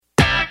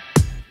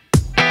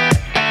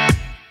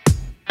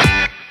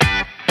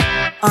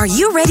Are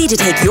you ready to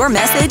take your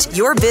message,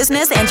 your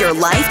business, and your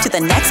life to the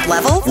next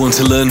level? Want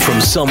to learn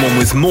from someone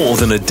with more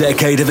than a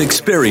decade of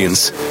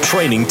experience,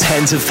 training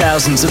tens of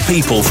thousands of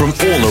people from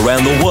all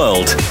around the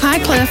world? Hi,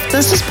 Cliff.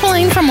 This is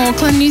Pauline from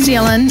Auckland, New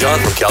Zealand. John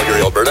from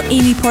Calgary, Alberta.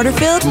 Amy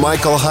Porterfield.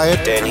 Michael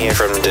Hyatt. Dan here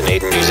from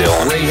Dunedin, New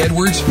Zealand. Ray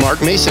Edwards.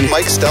 Mark Mason.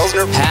 Mike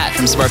Stelzner. Pat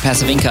from Smart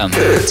Passive Income.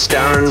 It's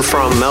Darren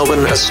from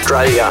Melbourne,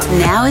 Australia.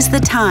 Now is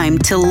the time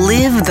to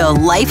live the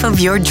life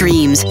of your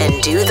dreams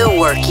and do the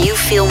work you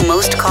feel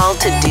most called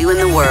to do in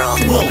the world.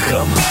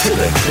 Welcome to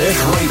the Cliff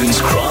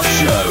Ravenscraft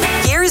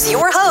Show. Here's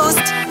your host,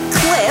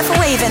 Cliff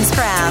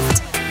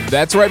Ravenscraft.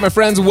 That's right, my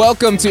friends.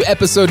 Welcome to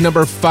episode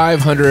number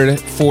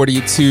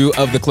 542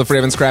 of the Cliff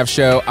Ravenscraft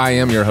Show. I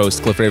am your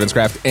host, Cliff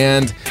Ravenscraft,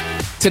 and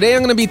today I'm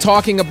going to be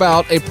talking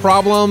about a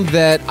problem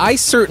that I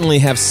certainly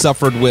have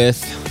suffered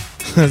with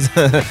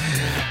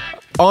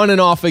on and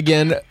off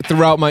again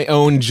throughout my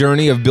own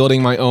journey of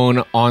building my own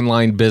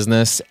online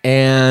business,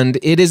 and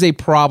it is a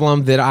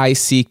problem that I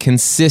see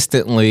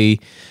consistently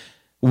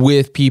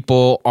with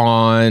people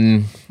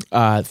on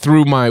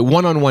through my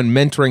one-on-one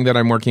mentoring that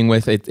I'm working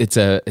with. It's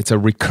a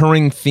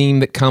recurring theme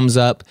that comes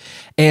up,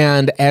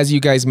 and as you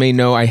guys may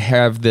know, I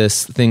have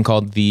this thing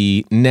called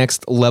the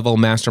Next Level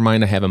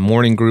Mastermind. I have a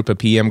morning group, a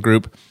PM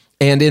group,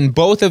 and in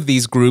both of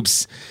these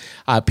groups,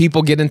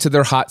 people get into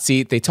their hot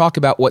seat. They talk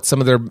about what some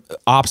of their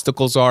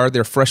obstacles are,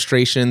 their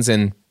frustrations,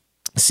 and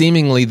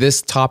seemingly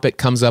this topic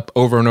comes up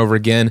over and over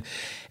again.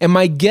 And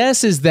my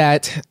guess is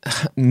that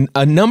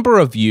a number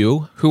of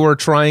you who are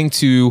trying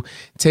to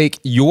take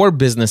your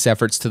business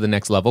efforts to the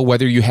next level,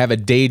 whether you have a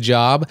day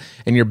job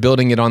and you're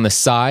building it on the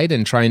side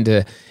and trying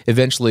to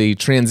eventually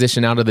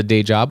transition out of the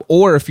day job,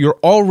 or if you're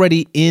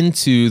already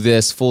into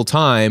this full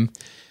time,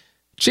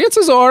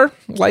 chances are,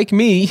 like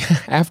me,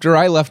 after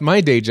I left my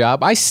day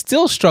job, I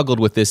still struggled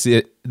with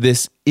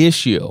this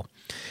issue.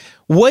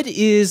 What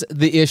is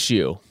the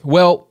issue?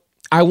 Well,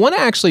 I want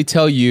to actually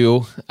tell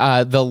you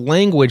the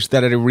language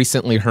that I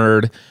recently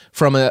heard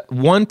from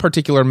one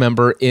particular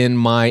member in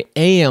my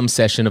AM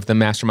session of the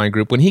Mastermind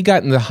Group. When he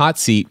got in the hot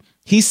seat,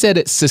 he said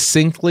it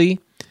succinctly,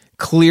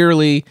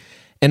 clearly,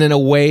 and in a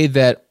way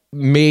that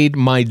made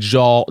my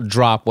jaw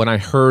drop when I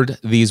heard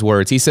these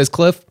words. He says,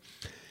 Cliff,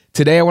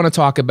 today I want to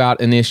talk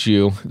about an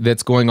issue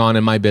that's going on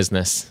in my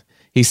business.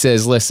 He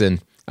says, listen,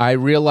 I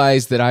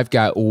realize that I've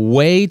got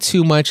way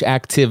too much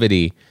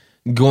activity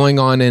going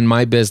on in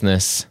my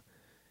business,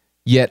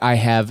 yet I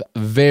have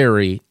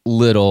very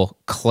little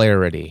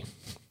clarity.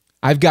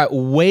 I've got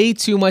way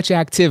too much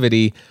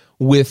activity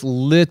with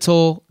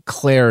little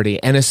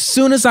clarity. And as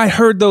soon as I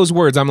heard those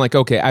words, I'm like,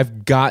 okay,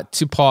 I've got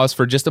to pause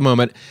for just a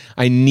moment.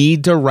 I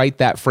need to write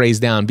that phrase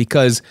down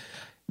because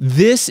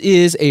this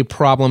is a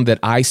problem that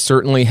I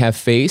certainly have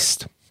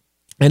faced,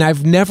 and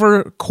I've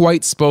never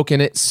quite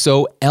spoken it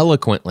so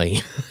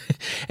eloquently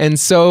and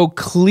so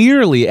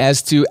clearly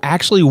as to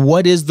actually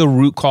what is the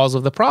root cause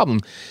of the problem.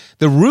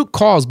 The root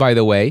cause, by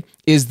the way,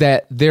 is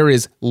that there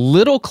is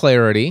little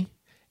clarity,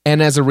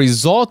 and as a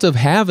result of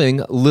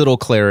having little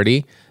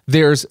clarity,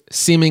 there's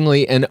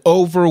seemingly an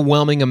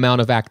overwhelming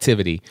amount of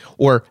activity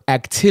or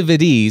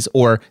activities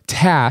or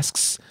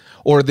tasks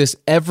or this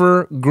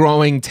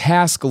ever-growing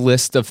task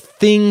list of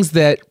things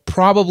that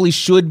probably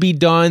should be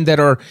done that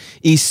are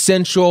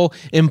essential,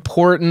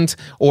 important,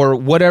 or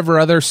whatever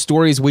other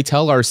stories we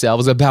tell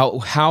ourselves about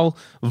how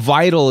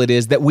vital it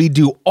is that we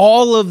do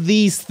all of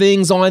these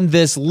things on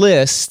this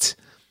list,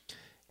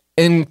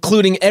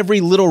 including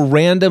every little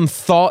random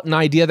thought and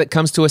idea that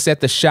comes to us at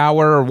the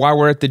shower or while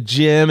we're at the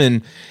gym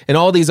and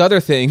all these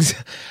other things.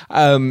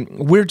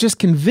 We're just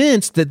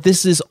convinced that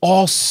this is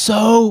all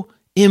so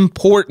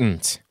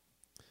important.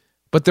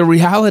 But the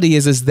reality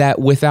is that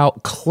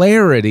without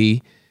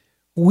clarity,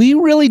 we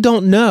really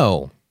don't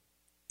know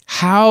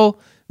how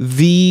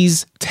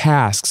these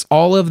tasks,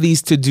 all of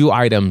these to-do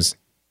items,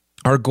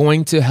 are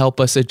going to help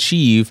us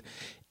achieve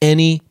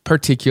any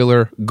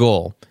particular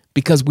goal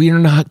because we are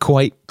not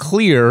quite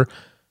clear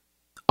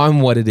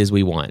on what it is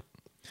we want.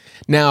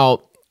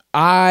 Now,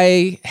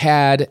 I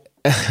had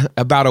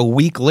about a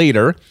week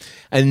later,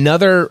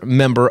 another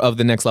member of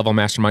the Next Level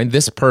Mastermind.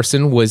 This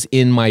person was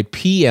in my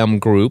PM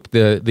group,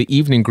 the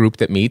evening group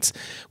that meets,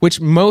 which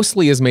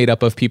mostly is made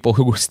up of people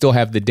who still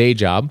have the day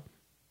job.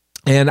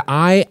 And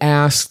I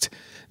asked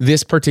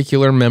this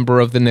particular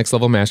member of the Next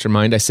Level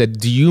Mastermind, I said,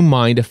 do you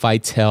mind if I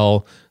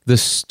tell the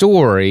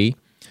story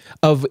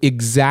of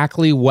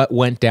exactly what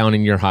went down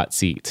in your hot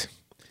seat?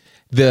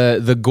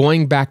 The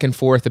going back and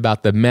forth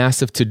about the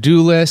massive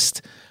to-do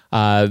list,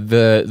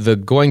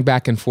 the going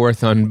back and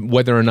forth on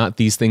whether or not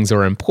these things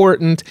are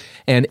important,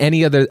 and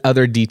any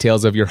other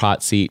details of your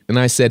hot seat. And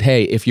I said,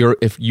 hey, if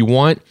you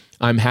want,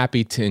 I'm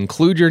happy to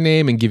include your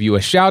name and give you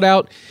a shout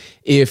out.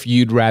 If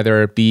you'd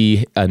rather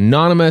be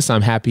anonymous,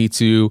 I'm happy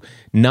to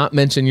not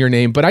mention your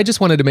name. But I just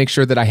wanted to make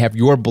sure that I have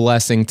your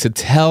blessing to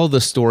tell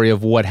the story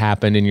of what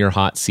happened in your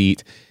hot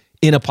seat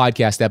in a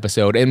podcast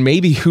episode. And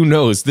maybe, who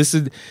knows, this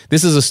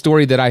is a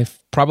story that I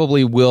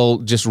probably will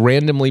just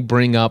randomly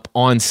bring up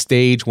on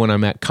stage when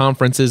I'm at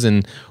conferences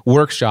and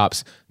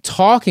workshops,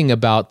 talking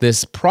about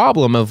this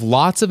problem of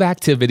lots of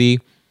activity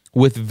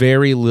with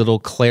very little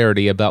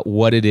clarity about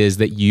what it is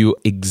that you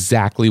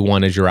exactly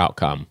want as your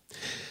outcome.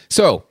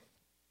 So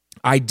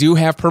I do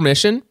have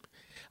permission.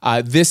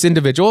 This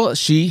individual,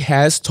 she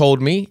has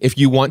told me, if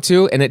you want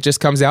to, and it just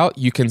comes out,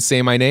 you can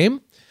say my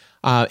name.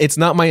 It's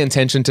not my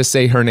intention to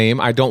say her name.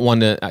 I don't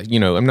want to,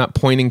 I'm not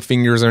pointing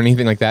fingers or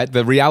anything like that.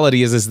 The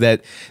reality is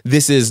that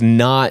this is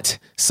not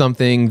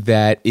something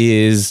that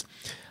is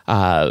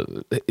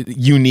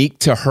unique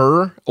to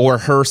her or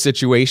her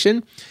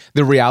situation.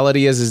 The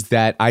reality is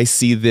that I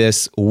see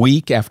this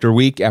week after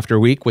week after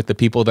week with the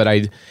people that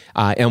I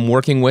am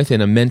working with in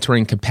a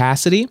mentoring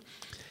capacity.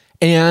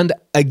 And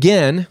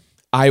again,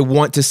 I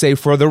want to say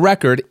for the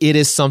record, it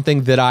is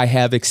something that I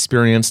have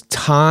experienced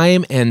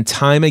time and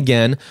time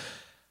again.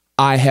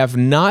 I have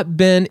not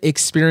been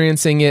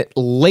experiencing it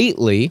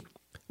lately,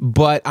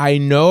 but I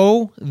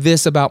know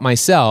this about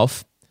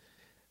myself.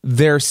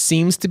 There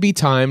seems to be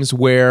times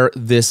where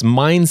this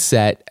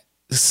mindset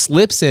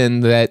slips in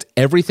that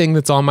everything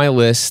that's on my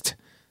list,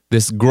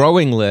 this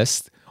growing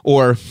list,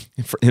 or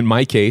in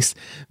my case,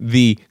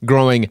 the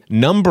growing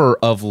number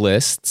of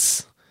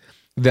lists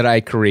that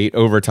I create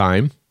over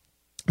time,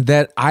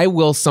 that I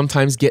will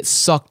sometimes get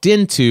sucked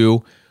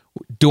into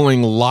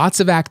doing lots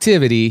of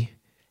activity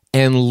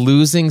and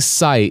losing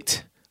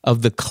sight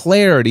of the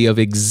clarity of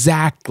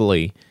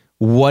exactly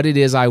what it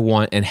is I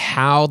want and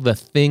how the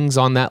things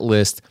on that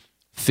list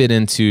fit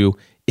into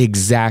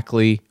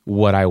exactly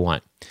what I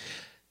want.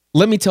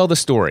 Let me tell the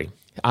story.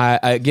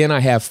 I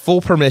have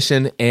full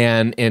permission,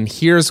 and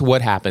here's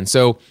what happened.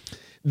 So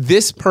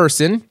this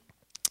person,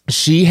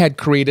 she had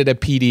created a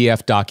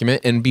PDF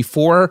document, and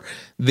before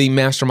the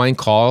mastermind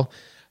call,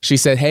 she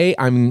said, hey,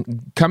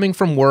 I'm coming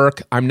from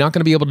work. I'm not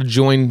going to be able to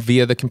join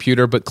via the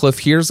computer, but Cliff,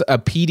 here's a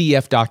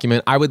PDF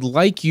document. I would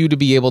like you to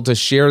be able to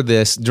share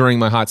this during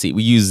my hot seat.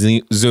 We use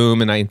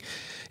Zoom, and I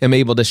am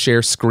able to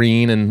share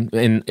screen,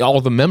 and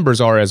all the members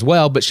are as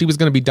well, but she was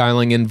going to be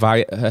dialing in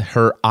via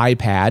her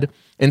iPad,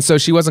 and so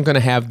she wasn't going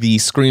to have the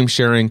screen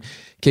sharing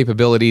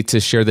capability to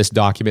share this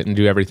document and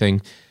do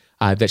everything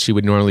that she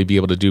would normally be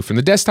able to do from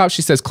the desktop.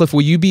 She says, Cliff,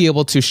 will you be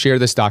able to share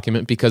this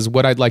document? Because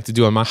what I'd like to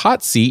do on my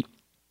hot seat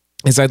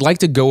is I'd like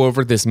to go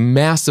over this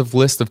massive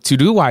list of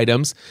to-do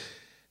items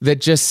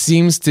that just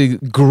seems to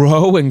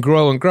grow and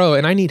grow and grow,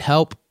 and I need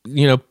help,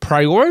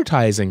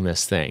 prioritizing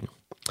this thing.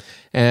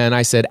 And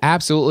I said,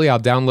 absolutely, I'll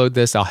download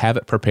this, I'll have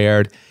it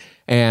prepared.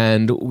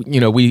 And,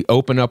 we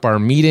open up our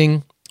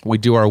meeting, we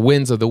do our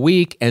wins of the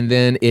week, and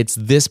then it's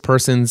this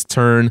person's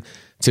turn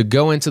to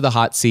go into the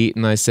hot seat,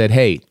 and I said,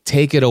 hey,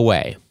 take it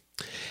away.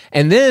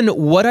 And then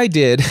what I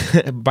did,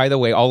 by the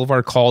way, all of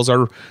our calls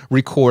are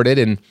recorded,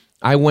 and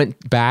I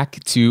went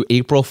back to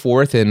April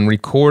 4th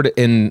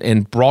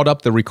and brought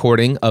up the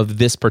recording of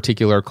this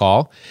particular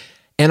call,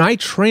 and I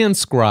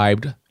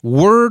transcribed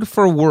word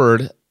for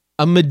word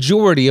a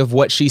majority of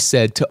what she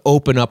said to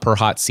open up her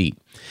hot seat.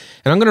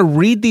 And I'm going to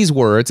read these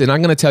words, and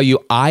I'm going to tell you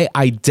I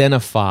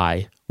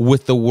identify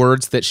with the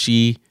words that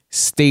she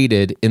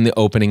stated in the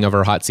opening of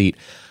her hot seat.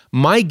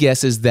 My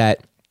guess is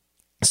that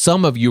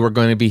some of you are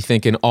going to be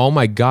thinking, oh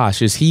my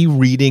gosh, is he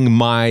reading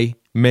my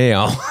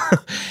mail?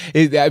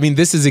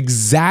 This is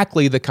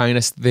exactly the kind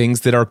of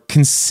things that are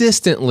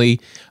consistently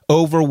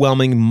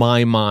overwhelming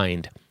my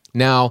mind.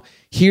 Now,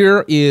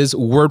 here is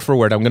word for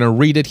word. I'm going to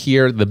read it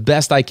here the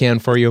best I can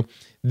for you.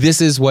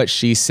 This is what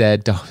she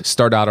said to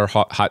start out her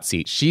hot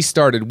seat. She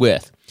started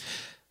with,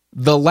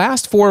 the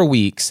last 4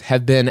 weeks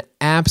have been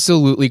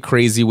absolutely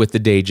crazy with the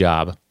day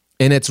job.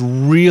 And it's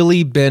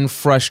really been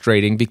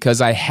frustrating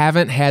because I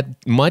haven't had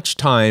much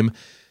time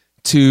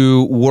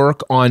to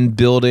work on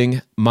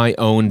building my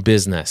own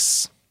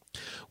business.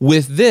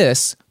 With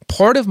this,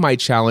 part of my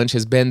challenge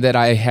has been that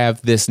I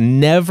have this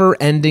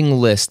never-ending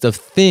list of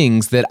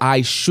things that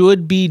I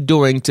should be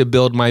doing to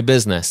build my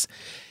business.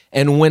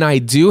 And when I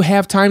do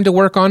have time to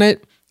work on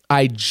it,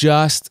 I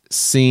just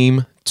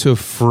seem to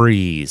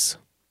freeze.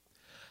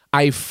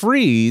 I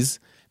freeze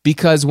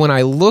because when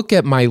I look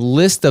at my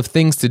list of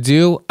things to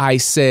do, I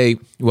say,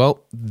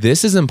 well,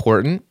 this is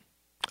important.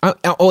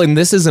 And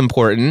this is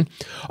important.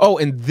 Oh,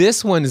 and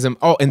this one is,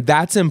 and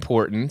that's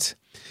important.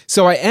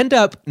 So I end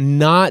up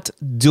not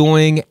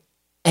doing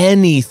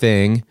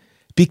anything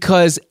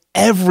because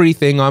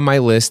everything on my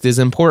list is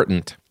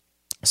important.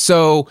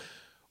 So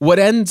what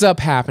ends up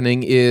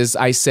happening is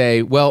I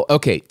say, well,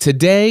 okay,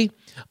 today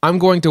I'm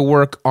going to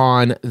work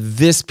on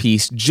this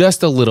piece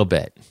just a little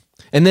bit.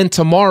 And then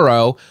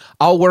tomorrow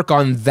I'll work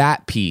on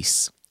that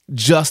piece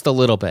just a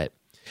little bit.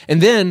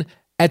 And then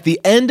at the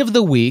end of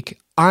the week,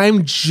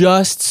 I'm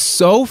just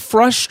so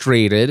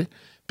frustrated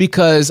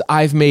because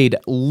I've made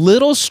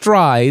little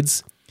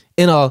strides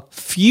in a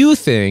few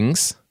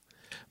things,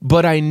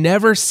 but I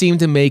never seem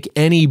to make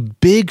any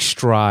big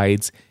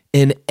strides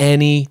in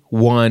any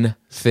one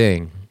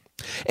thing.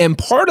 And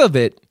part of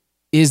it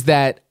is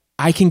that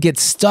I can get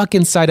stuck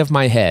inside of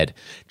my head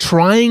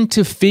trying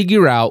to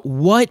figure out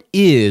what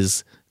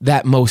is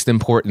that most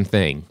important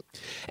thing.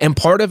 And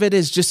part of it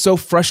is just so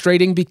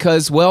frustrating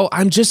because, well,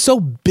 I'm just so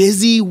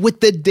busy with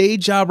the day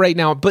job right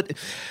now. But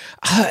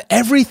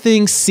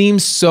everything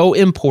seems so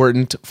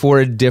important for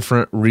a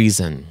different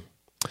reason.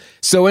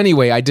 So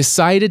anyway, I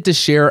decided to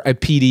share a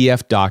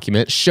PDF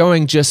document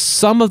showing just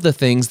some of the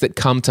things that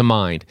come to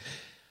mind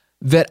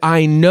that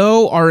I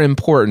know are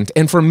important.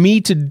 And for me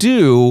to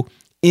do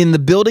in the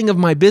building of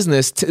my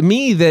business, to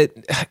me,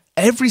 that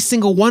every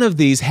single one of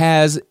these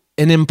has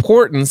an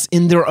importance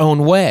in their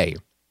own way.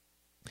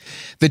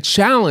 The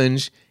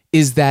challenge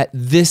is that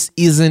this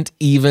isn't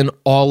even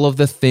all of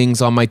the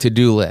things on my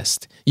to-do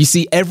list. You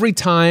see, every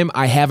time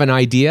I have an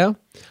idea,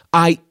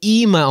 I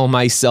email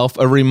myself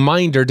a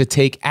reminder to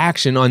take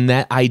action on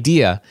that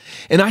idea.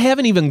 And I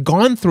haven't even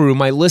gone through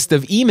my list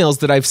of emails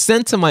that I've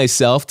sent to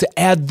myself to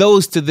add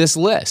those to this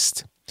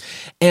list.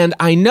 And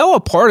I know a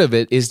part of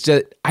it is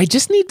that I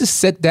just need to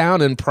sit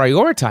down and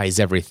prioritize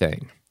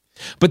everything.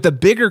 But the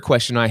bigger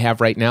question I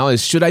have right now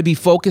is, should I be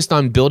focused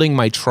on building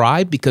my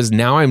tribe? Because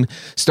now I'm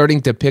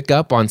starting to pick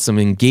up on some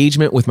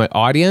engagement with my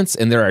audience,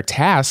 and there are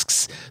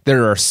tasks that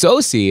are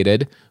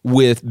associated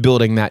with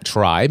building that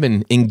tribe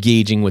and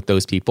engaging with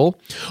those people.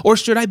 Or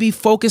should I be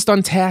focused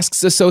on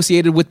tasks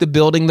associated with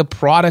building the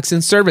products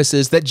and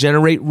services that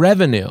generate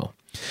revenue?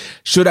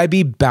 Should I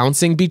be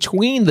bouncing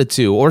between the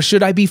two, or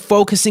should I be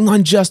focusing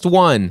on just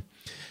one?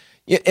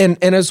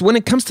 And as when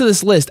it comes to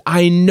this list,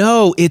 I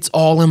know it's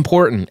all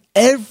important.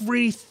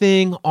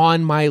 Everything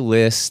on my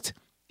list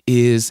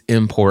is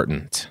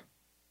important.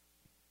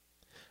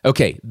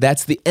 Okay,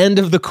 that's the end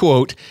of the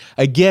quote.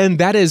 Again,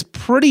 that is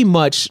pretty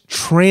much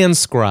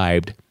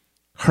transcribed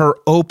her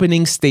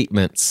opening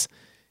statements,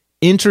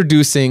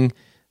 introducing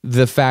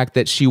the fact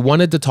that she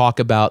wanted to talk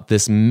about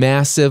this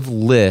massive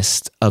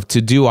list of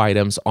to-do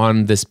items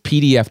on this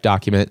PDF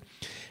document,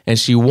 and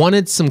she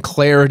wanted some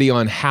clarity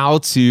on how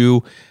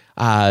to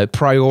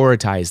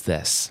prioritize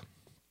this.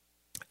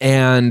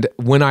 And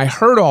when I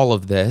heard all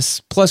of this,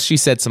 plus she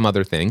said some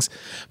other things,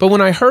 but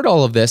when I heard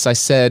all of this, I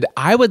said,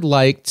 I would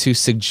like to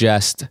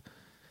suggest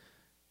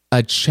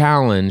a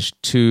challenge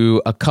to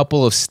a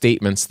couple of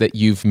statements that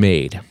you've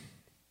made.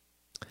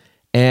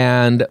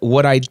 And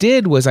what I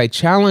did was I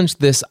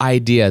challenged this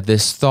idea,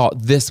 this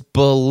thought, this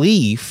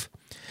belief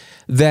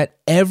that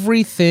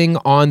everything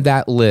on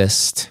that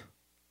list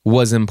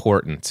was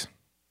important.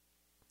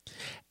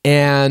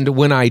 And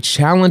when I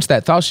challenged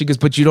that thought, she goes,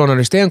 but you don't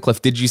understand,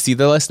 Cliff. Did you see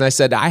the list? And I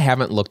said, I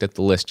haven't looked at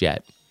the list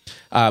yet.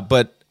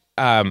 But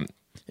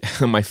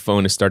my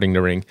phone is starting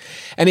to ring.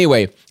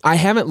 Anyway, I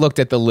haven't looked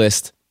at the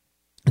list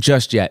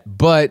just yet.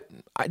 But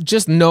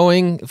just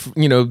knowing,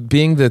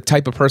 being the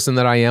type of person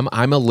that I am,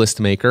 I'm a list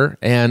maker.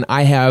 And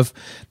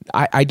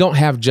I don't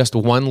have just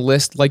one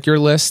list like your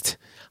list.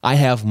 I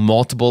have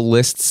multiple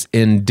lists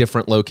in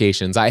different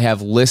locations. I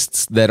have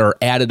lists that are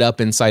added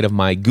up inside of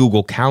my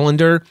Google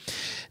Calendar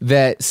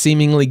that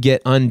seemingly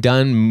get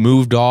undone,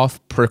 moved off,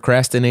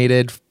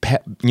 procrastinated,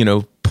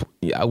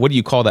 what do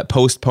you call that?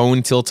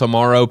 Postponed till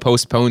tomorrow,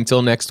 postponed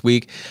till next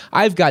week.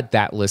 I've got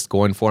that list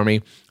going for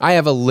me. I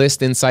have a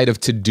list inside of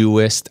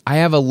Todoist. I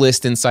have a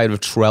list inside of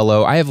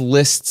Trello. I have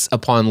lists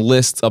upon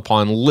lists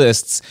upon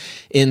lists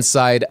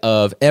inside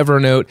of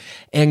Evernote.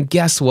 And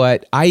guess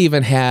what? I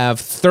even have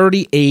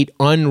 38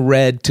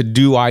 unread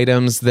to-do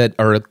items that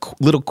are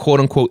little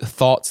quote-unquote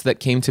thoughts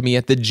that came to me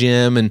at the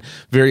gym and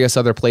various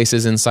other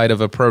places inside of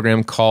a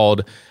program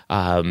called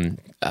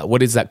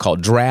what is that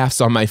called? Drafts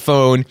on my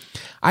phone.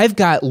 I've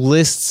got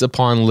lists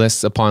upon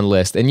lists upon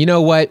lists. And you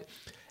know what?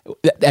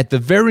 At the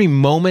very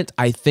moment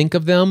I think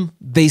of them,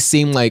 they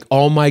seem like,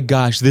 oh my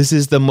gosh, this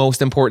is the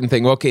most important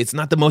thing. Okay, it's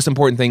not the most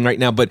important thing right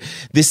now, but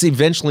this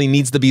eventually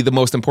needs to be the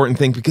most important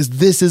thing because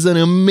this is an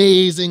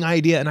amazing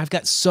idea. And I've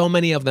got so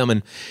many of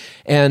them.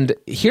 And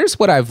here's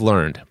what I've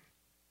learned.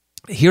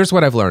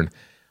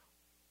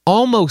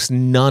 Almost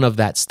none of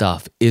that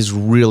stuff is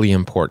really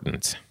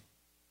important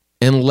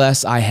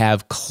unless I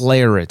have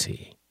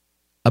clarity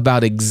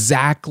about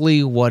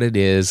exactly what it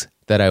is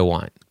that I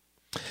want.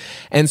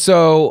 And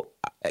so,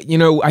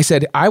 I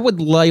said,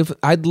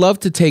 I'd love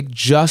to take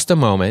just a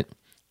moment,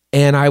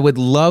 and I would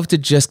love to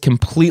just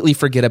completely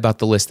forget about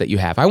the list that you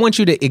have. I want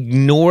you to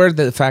ignore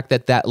the fact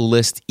that that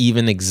list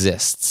even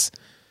exists.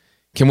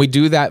 Can we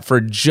do that for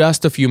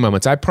just a few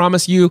moments? I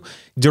promise you,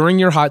 during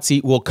your hot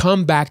seat, we'll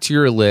come back to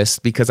your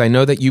list because I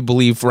know that you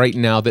believe right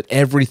now that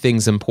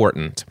everything's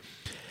important.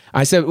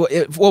 I said,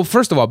 well,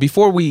 first of all,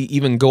 before we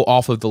even go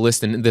off of the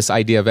list and this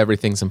idea of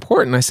everything's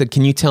important, I said,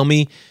 can you tell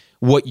me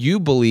what you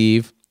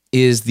believe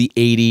is the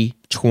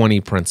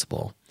 80-20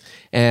 principle?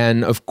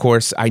 And of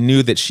course, I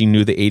knew that she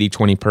knew the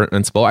 80-20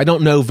 principle. I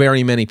don't know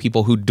very many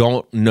people who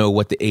don't know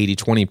what the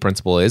 80-20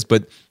 principle is,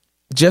 but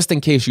just in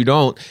case you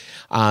don't,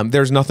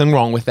 there's nothing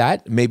wrong with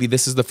that. Maybe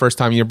this is the first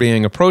time you're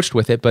being approached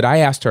with it, but I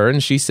asked her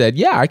and she said,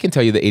 yeah, I can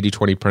tell you the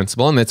 80-20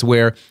 principle. And that's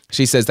where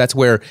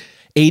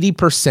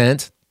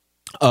 80%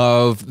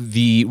 of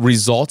the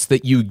results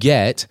that you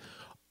get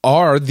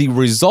are the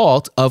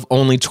result of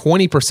only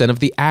 20% of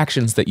the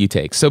actions that you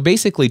take. So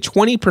basically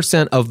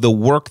 20% of the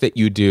work that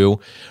you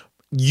do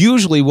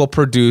usually will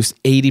produce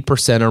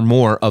 80% or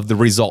more of the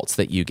results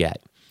that you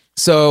get.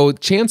 So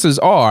chances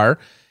are,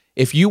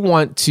 if you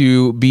want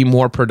to be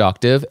more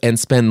productive and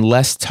spend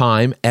less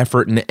time,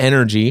 effort, and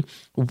energy,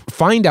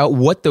 find out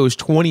what those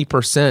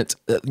 20%,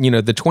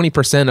 the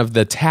 20% of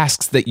the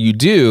tasks that you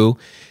do,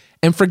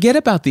 and forget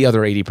about the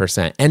other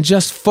 80% and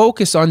just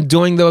focus on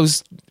doing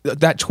that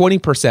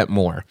 20%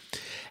 more.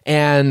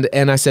 And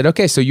I said,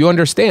 okay, so you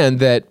understand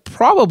that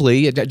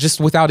probably, just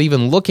without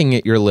even looking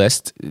at your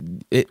list,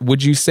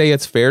 would you say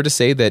it's fair to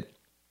say that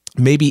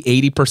maybe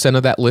 80%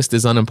 of that list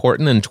is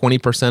unimportant and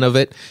 20% of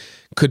it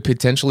could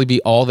potentially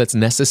be all that's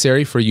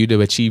necessary for you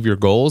to achieve your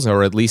goals,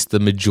 or at least the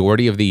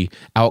majority of the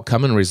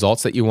outcome and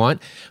results that you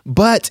want?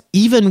 But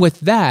even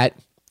with that,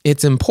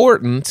 it's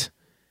important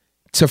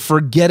to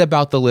forget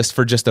about the list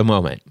for just a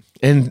moment.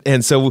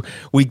 And so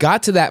we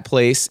got to that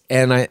place,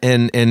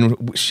 and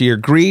she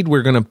agreed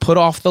we're going to put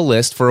off the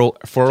list for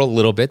a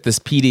little bit, this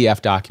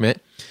PDF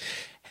document.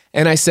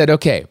 And I said,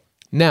 okay,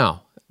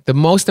 now the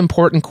most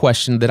important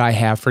question that I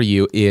have for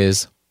you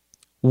is,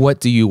 what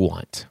do you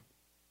want?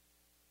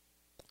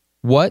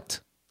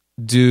 What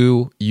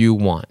do you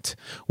want?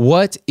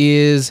 What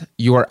is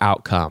your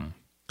outcome?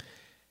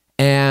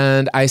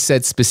 And I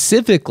said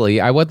specifically,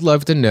 I would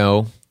love to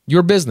know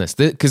your business,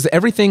 because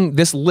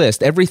this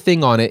list,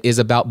 everything on it is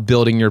about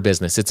building your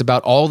business. It's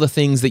about all the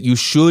things that you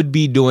should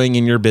be doing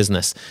in your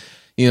business.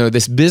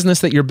 This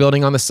business that you're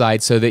building on the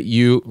side so that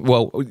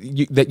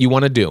that you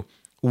want to do.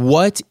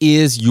 What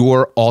is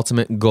your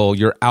ultimate goal,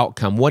 your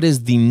outcome? What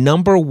is the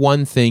number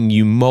one thing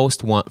you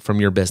most want from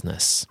your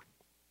business?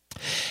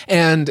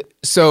 And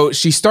so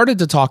she started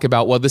to talk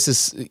about, well, this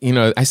is,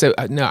 I said,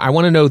 no, I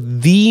want to know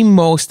the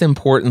most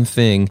important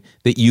thing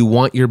that you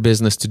want your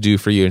business to do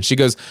for you. And she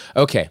goes,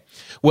 okay,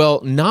 well,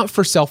 not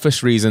for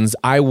selfish reasons.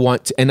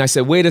 And I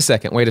said, wait a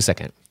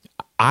second.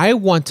 I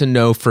want to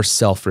know for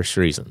selfish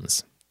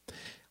reasons.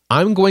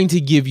 I'm going to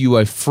give you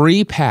a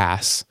free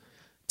pass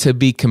to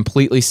be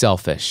completely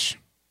selfish.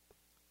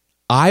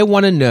 I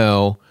want to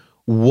know,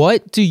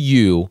 what do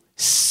you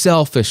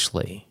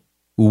selfishly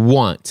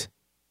want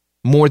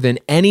more than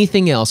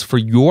anything else for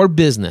your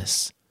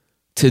business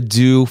to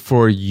do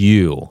for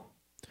you?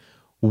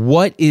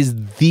 What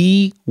is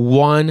the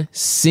one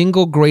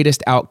single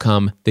greatest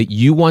outcome that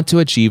you want to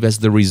achieve as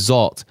the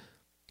result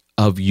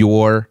of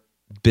your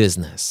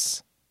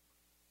business?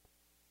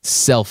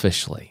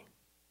 Selfishly.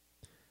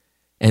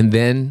 And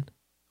then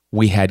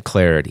we had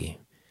clarity,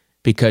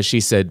 because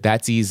she said,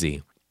 that's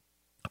easy.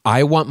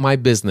 I want my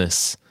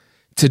business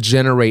to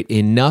generate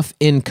enough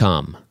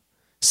income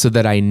so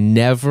that I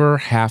never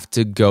have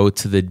to go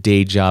to the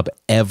day job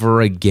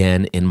ever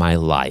again in my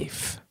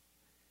life.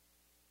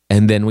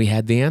 And then we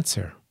had the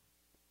answer.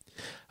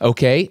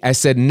 Okay, I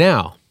said,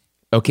 now,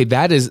 okay,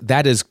 that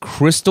is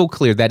crystal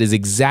clear. That is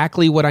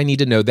exactly what I need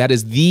to know. That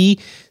is the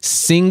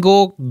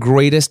single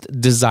greatest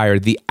desire,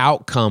 the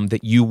outcome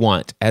that you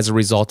want as a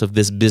result of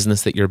this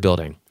business that you're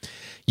building.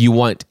 You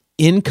want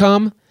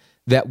income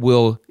that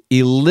will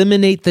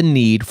eliminate the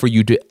need for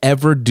you to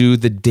ever do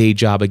the day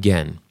job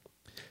again.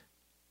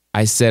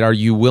 I said, are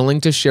you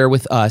willing to share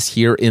with us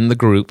here in the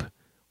group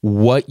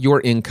what your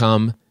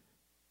income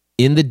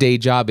in the day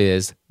job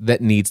is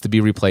that needs to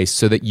be replaced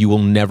so that you will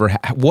never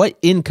what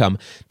income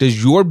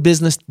does your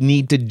business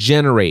need to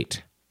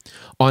generate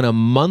on a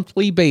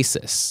monthly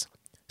basis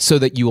so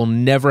that you will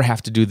never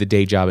have to do the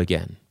day job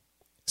again?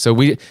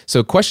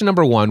 So question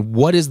number one,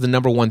 what is the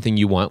number one thing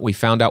you want? We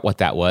found out what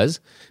that was.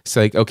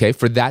 So okay,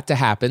 for that to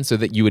happen so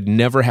that you would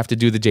never have to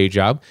do the day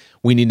job,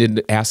 we needed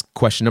to ask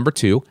question number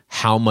two,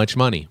 how much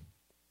money?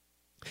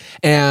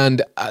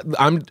 And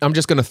I'm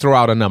just going to throw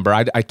out a number.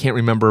 I can't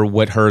remember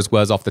what hers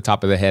was off the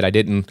top of the head. I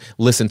didn't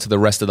listen to the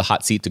rest of the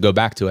hot seat to go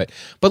back to it.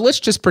 But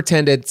let's just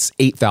pretend it's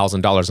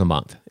 $8,000 a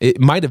month.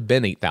 It might have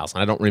been $8,000.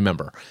 I don't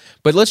remember.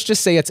 But let's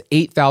just say it's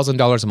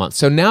 $8,000 a month.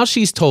 So now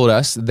she's told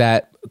us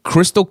that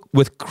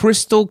with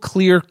crystal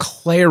clear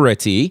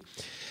clarity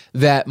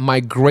that my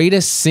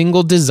greatest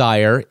single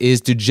desire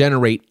is to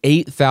generate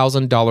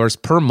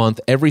 $8,000 per month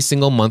every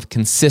single month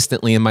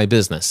consistently in my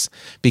business,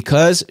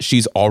 because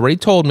she's already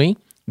told me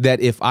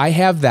that if I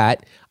have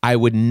that, I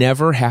would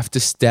never have to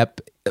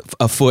step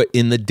a foot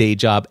in the day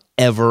job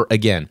ever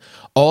again.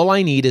 All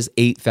I need is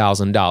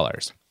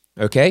 $8,000.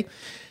 Okay?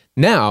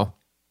 Now,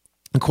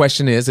 the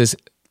question is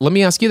let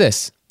me ask you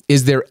this.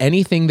 Is there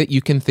anything that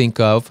you can think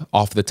of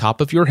off the top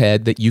of your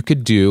head that you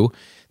could do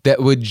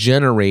that would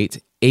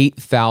generate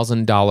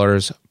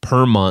 $8,000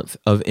 per month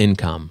of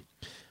income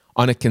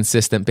on a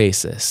consistent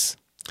basis?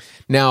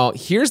 Now,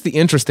 here's the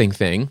interesting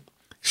thing.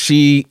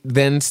 She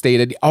then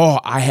stated,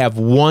 I have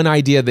one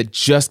idea that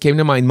just came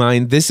to my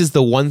mind. This is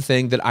the one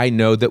thing that I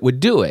know that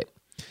would do it.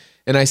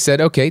 And I said,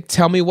 okay,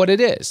 tell me what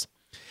it is.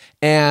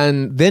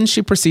 And then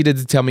she proceeded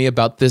to tell me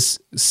about this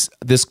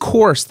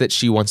course that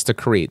she wants to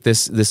create,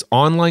 this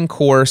online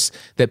course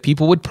that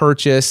people would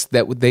purchase,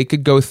 that they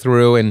could go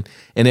through, and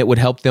it would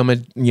help them,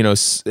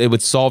 it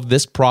would solve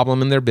this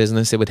problem in their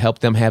business. It would help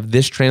them have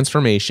this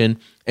transformation.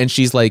 And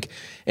she's like,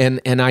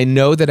 and I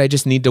know that I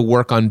just need to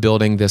work on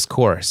building this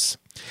course.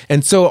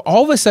 And so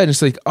all of a sudden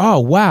it's like, oh,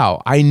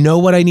 wow, I know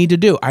what I need to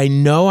do. I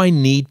know I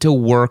need to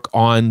work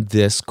on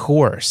this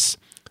course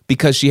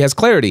because she has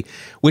clarity,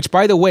 which,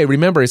 by the way,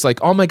 remember, it's like,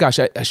 oh my gosh,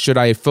 should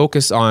I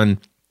focus on,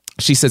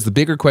 she says the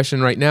bigger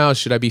question right now is,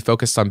 should I be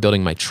focused on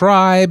building my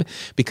tribe?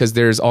 Because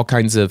there's all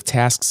kinds of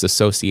tasks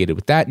associated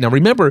with that. Now,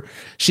 remember,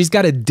 she's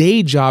got a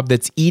day job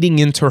that's eating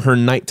into her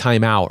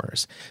nighttime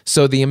hours.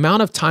 So the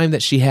amount of time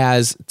that she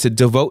has to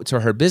devote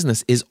to her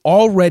business is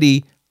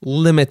already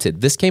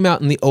limited. This came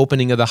out in the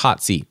opening of the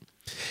hot seat.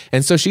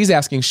 And so she's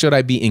asking, should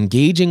I be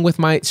engaging with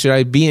should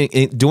I be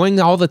doing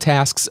all the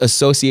tasks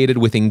associated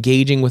with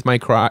engaging with my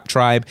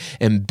tribe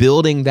and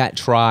building that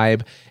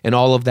tribe and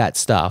all of that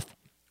stuff?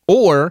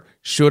 Or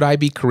should I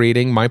be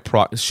creating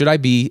should I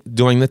be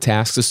doing the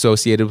tasks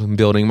associated with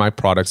building my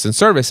products and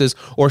services,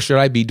 or should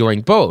I be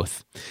doing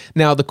both?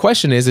 Now, the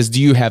question is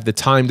do you have the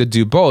time to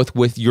do both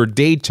with your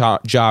day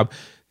job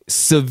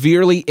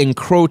severely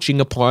encroaching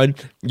upon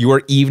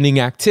your evening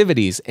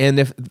activities? And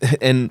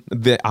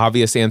the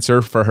obvious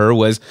answer for her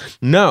was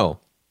no.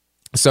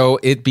 So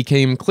it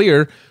became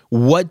clear,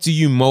 what do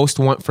you most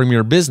want from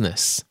your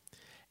business?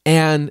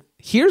 And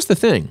here's the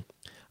thing.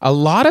 A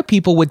lot of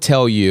people would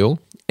tell you,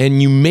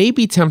 and you may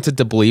be tempted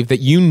to believe, that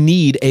you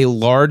need a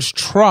large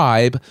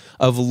tribe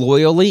of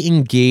loyally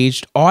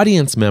engaged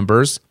audience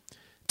members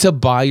to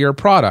buy your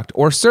product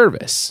or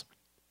service.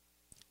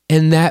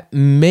 And that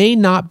may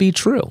not be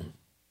true.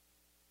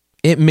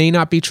 It may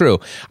not be true.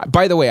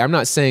 By the way, I'm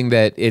not saying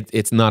that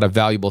it's not a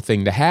valuable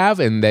thing to have,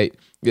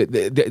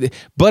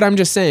 but I'm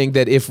just saying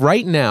that if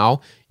right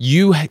now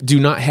you do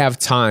not have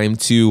time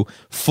to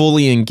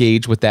fully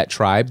engage with that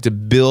tribe, to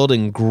build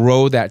and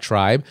grow that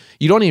tribe,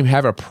 you don't even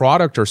have a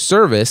product or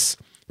service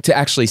to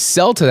actually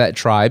sell to that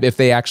tribe. If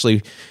they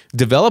actually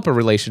develop a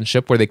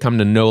relationship where they come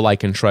to know,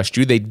 like, and trust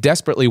you, they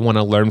desperately want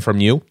to learn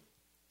from you,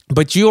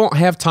 but you don't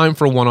have time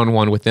for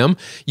one-on-one with them.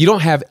 You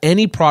don't have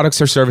any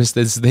products or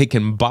services they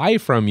can buy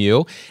from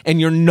you. And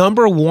your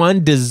number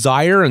one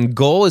desire and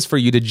goal is for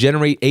you to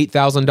generate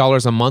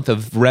 $8,000 a month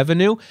of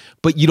revenue,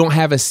 but you don't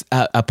have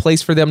a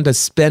place for them to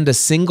spend a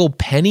single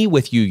penny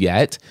with you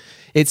yet.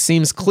 It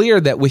seems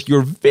clear that with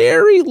your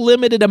very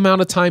limited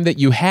amount of time that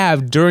you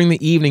have during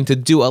the evening to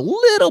do a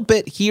little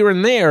bit here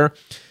and there,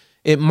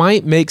 it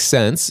might make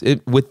sense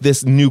with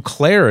this new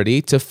clarity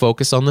to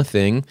focus on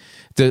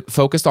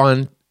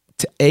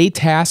a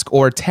task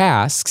or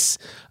tasks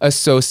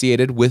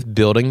associated with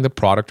building the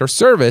product or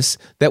service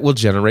that will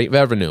generate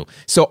revenue.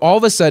 So all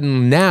of a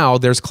sudden now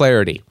there's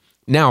clarity.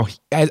 Now,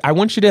 I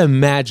want you to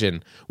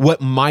imagine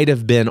what might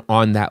have been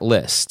on that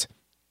list.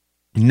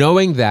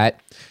 Knowing that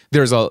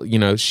there's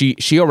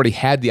she already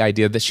had the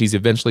idea that she's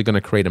eventually going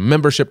to create a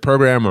membership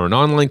program or an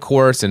online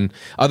course and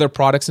other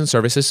products and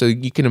services. So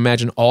you can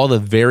imagine all the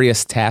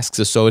various tasks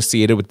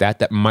associated with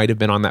that might have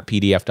been on that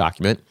PDF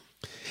document.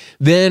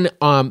 Then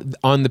on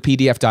the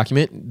PDF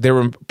document, there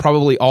were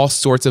probably all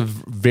sorts of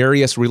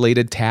various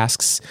related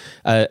tasks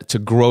to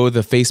grow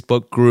the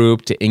Facebook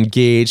group, to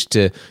engage,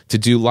 to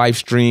do live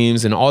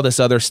streams and all this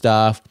other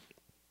stuff.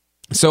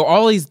 So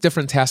all these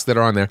different tasks that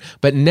are on there.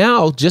 But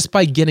now, just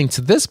by getting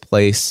to this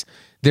place,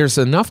 there's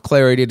enough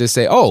clarity to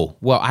say, oh,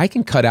 well, I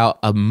can cut out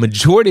a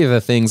majority of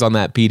the things on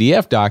that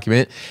PDF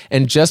document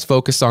and just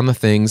focus on the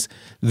things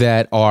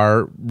that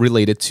are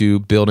related to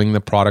building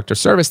the product or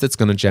service that's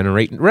going to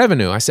generate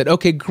revenue. I said,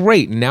 okay,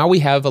 great. Now we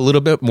have a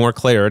little bit more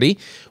clarity.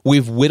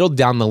 We've whittled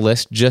down the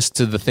list just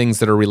to the things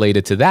that are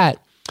related to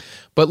that.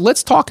 But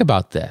let's talk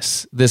about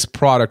this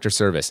product or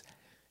service.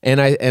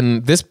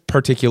 And this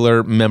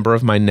particular member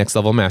of my Next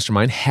Level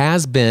Mastermind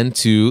has been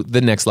to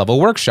the Next Level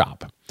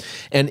Workshop.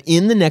 And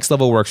in the Next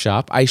Level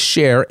Workshop, I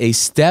share a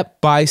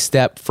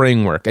step-by-step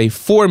framework, a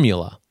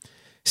formula,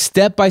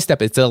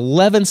 step-by-step. It's an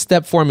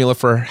 11-step formula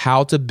for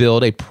how to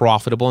build a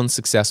profitable and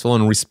successful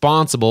and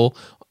responsible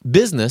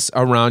business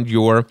around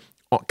your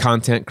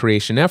content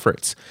creation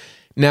efforts.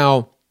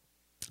 Now,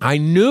 I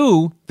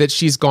knew that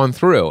she's gone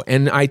through,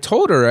 and I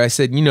told her, I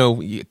said,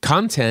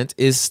 content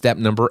is step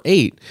number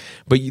 8,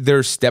 but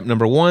there's step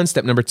number 1,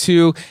 step number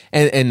 2,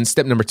 and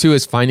step number 2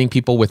 is finding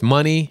people with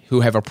money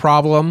who have a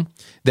problem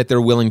that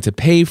they're willing to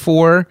pay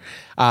for,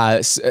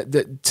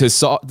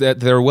 that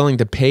they're willing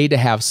to pay to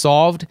have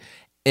solved,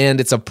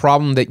 and it's a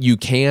problem that you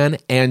can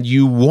and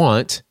you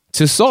want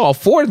to solve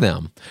for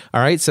them.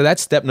 All right, so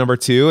that's step number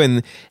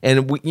 2,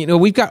 and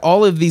we've got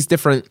all of these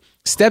different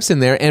steps in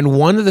there, and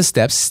one of the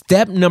steps,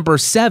 step number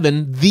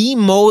 7,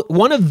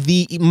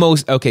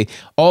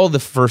 all the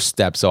first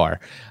steps are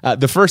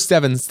the first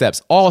 7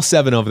 steps, all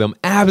 7 of them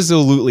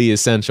absolutely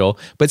essential.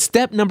 But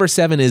step number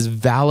 7 is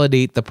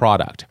validate the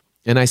product.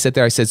 And I sat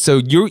there, I said,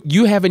 so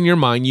you have in your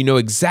mind, you know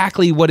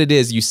exactly what it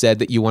is you said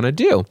that you want to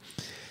do.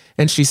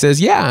 And she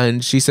says, yeah.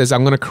 And she says,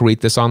 I'm going to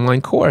create this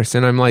online course.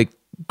 And I'm like,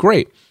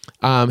 great.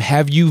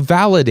 Have you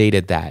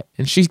validated that?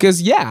 And she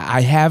goes, yeah,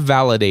 I have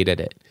validated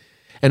it.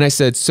 And I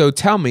said, so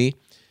tell me,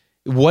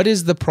 what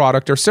is the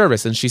product or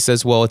service? And she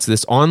says, well, it's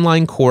this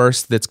online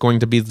course that's going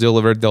to be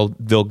delivered.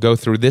 They'll go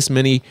through this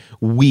many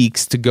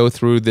weeks to go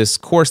through this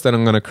course that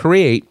I'm going to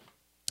create.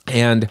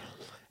 And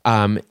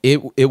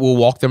it will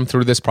walk them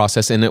through this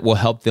process and it will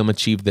help them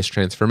achieve this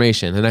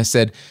transformation. And I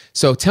said,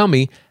 so tell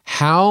me,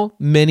 how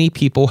many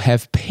people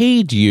have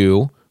paid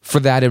you for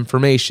that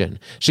information?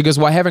 She goes,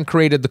 well, I haven't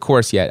created the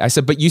course yet. I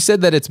said, but you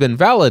said that it's been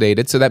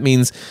validated, so that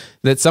means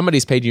that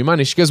somebody's paid you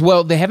money. She goes,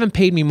 well, they haven't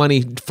paid me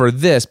money for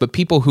this, but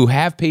people who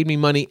have paid me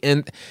money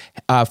and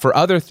for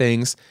other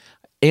things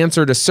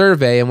answered a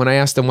survey, and when I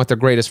asked them what their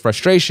greatest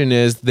frustration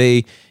is,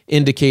 they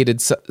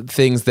indicated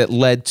things that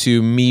led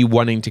to me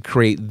wanting to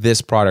create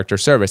this product or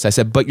service. I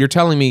said, but you're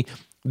telling me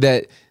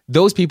that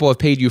those people have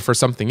paid you for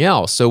something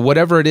else. So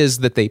whatever it is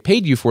that they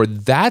paid you for,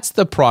 that's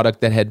the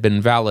product that had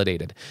been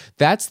validated.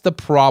 That's the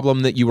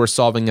problem that you were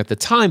solving at the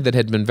time that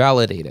had been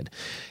validated.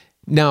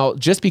 Now,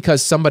 just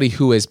because somebody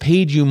who has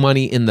paid you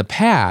money in the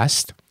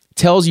past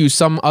tells you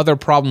some other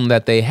problem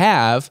that they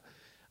have,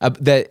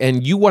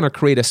 and you want to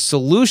create a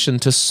solution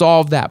to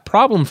solve that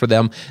problem for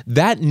them,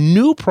 that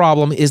new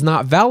problem is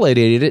not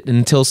validated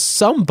until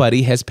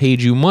somebody has paid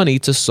you money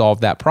to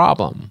solve that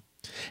problem.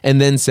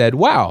 And then said,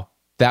 wow,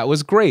 that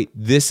was great.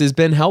 This has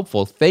been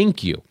helpful.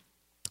 Thank you.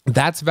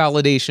 That's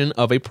validation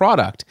of a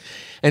product.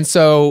 And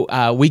so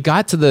we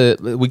got to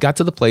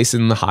the place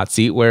in the hot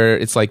seat where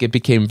it's like it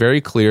became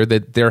very clear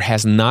that there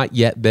has not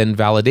yet been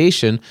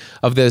validation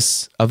of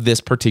this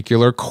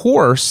particular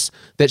course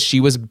that she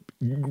was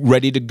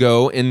ready to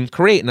go and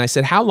create. And I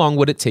said, how long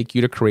would it take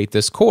you to create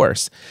this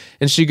course?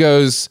 And she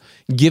goes,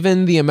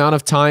 given the amount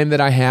of time that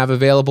I have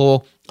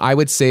available, I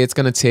would say it's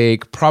going to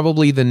take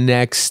probably the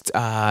next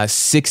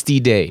 60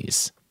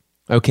 days.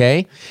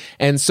 Okay.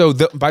 And so,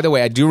 by the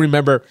way, I do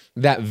remember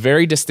that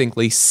very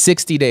distinctly,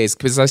 60 days,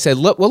 because I said,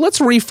 look, well, let's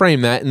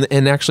reframe that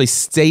and actually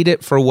state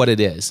it for what it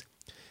is.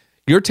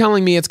 You're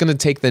telling me it's going to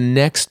take the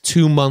next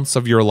 2 months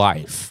of your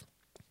life.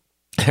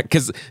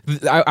 Because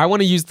I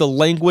want to use the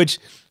language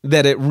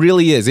that it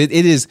really is. It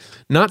is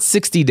not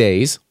 60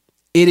 days.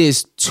 It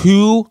is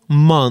 2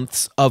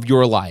 months of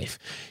your life.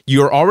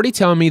 You're already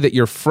telling me that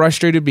you're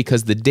frustrated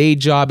because the day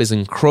job is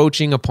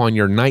encroaching upon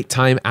your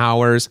nighttime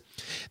hours.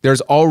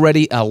 There's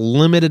already a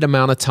limited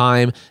amount of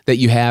time that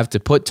you have to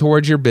put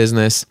towards your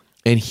business.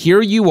 And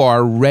here you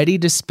are ready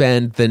to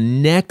spend the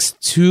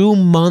next 2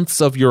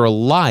 months of your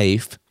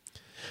life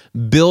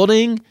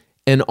building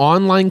an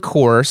online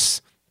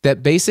course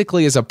that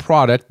basically is a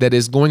product that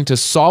is going to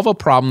solve a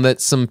problem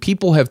that some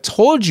people have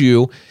told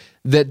you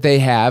that they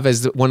have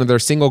as one of their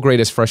single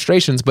greatest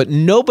frustrations, but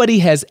nobody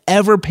has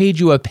ever paid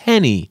you a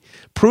penny,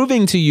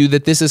 proving to you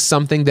that this is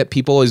something that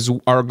people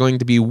are going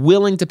to be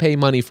willing to pay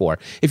money for.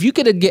 If you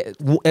could get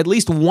at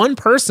least one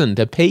person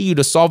to pay you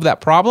to solve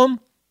that problem,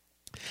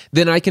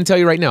 then I can tell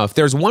you right now, if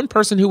there's one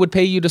person who would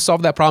pay you to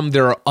solve that problem,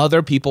 there are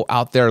other people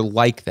out there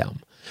like them.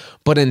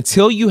 But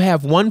until you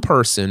have one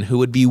person who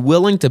would be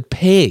willing to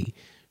pay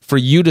for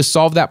you to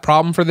solve that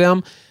problem for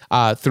them,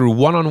 through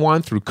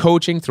one-on-one, through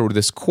coaching, through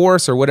this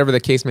course, or whatever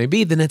the case may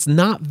be, then it's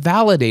not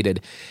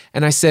validated.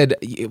 And I said,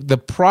 the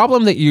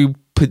problem that you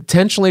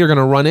potentially are going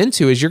to run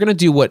into is you're going to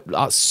do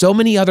what so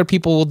many other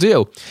people will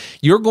do.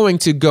 You're going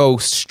to go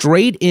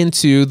straight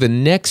into the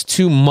next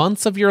 2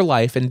 months of your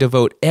life and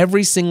devote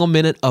every single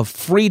minute of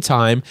free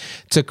time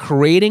to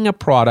creating a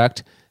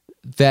product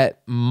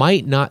that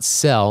might not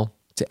sell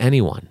to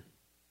anyone.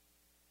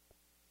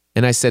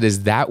 And I said,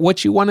 is that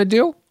what you want to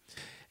do?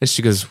 And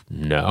she goes,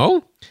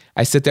 no.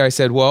 I sit there, I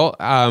said, well,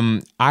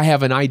 I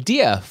have an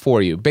idea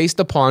for you based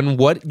upon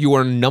what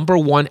your number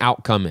one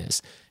outcome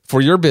is. For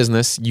your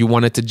business, you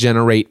want it to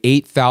generate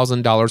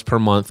 $8,000 per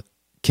month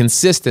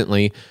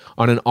consistently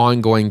on an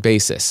ongoing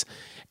basis.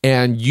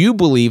 And you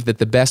believe that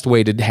the best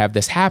way to have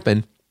this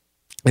happen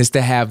is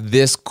to have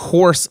this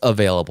course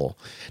available.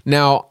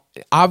 Now,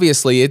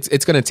 obviously,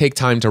 it's going to take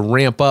time to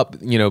ramp up,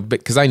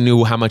 because I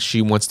knew how much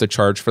she wants to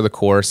charge for the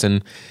course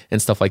and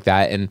stuff like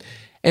that. And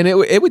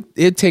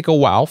it'd take a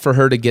while for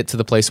her to get to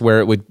the place where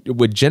it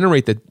would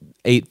generate the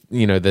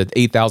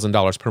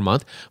 $8,000 per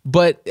month.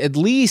 But at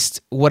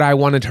least what I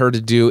wanted her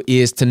to do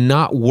is to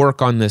not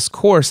work on this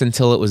course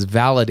until it was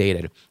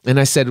validated. And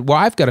I said, well,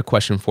 I've got a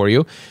question for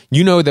you.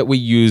 You know that we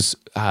use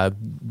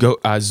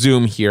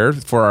Zoom here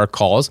for our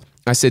calls.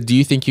 I said, do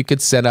you think you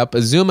could set up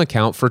a Zoom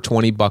account for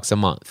 $20 a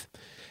month?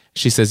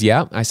 She says,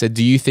 yeah. I said,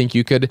 do you think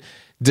you could,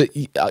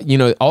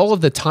 all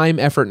of the time,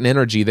 effort, and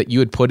energy that you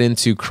would put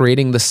into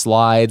creating the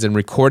slides and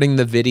recording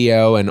the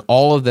video and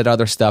all of that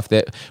other stuff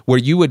where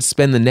you would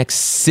spend the next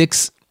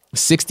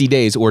 60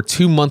 days or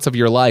 2 months of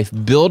your life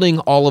building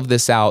all of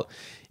this out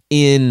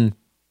in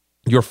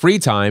your free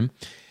time,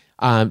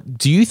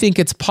 do you think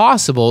it's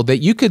possible that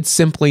you could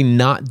simply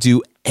not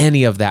do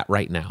any of that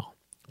right now?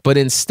 But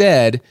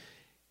instead,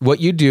 what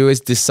you do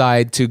is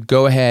decide to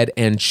go ahead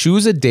and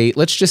choose a date,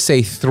 let's just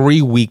say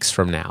 3 weeks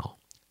from now.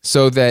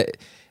 So that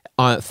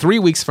 3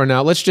 weeks from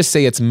now, let's just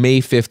say it's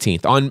May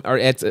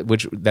 15th,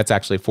 which that's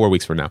actually 4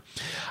 weeks from now.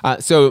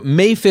 So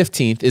May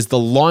 15th is the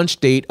launch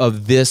date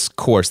of this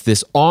course,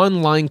 this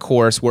online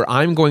course where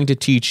I'm going to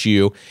teach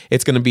you.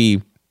 It's going to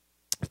be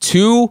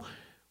 2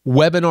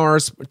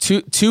 webinars,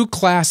 two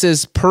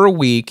classes per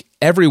week,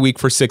 every week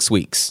for 6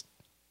 weeks.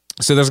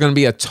 So there's going to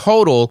be a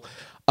total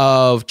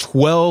of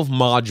 12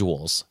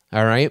 modules.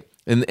 All right.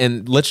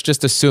 And let's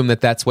just assume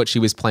that that's what she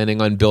was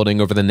planning on building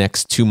over the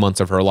next 2 months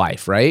of her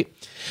life, right?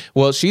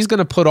 Well, she's going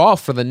to put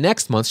off for the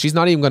next month. She's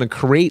not even going to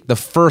create the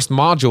first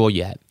module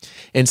yet.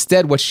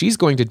 Instead, what she's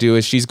going to do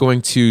is she's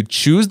going to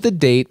choose the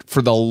date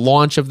for the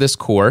launch of this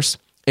course,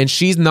 and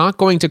she's not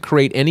going to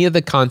create any of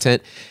the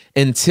content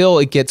until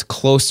it gets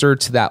closer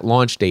to that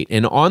launch date.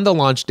 And on the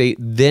launch date,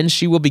 then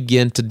she will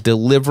begin to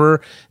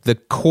deliver the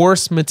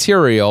course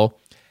material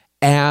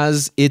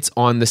as it's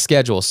on the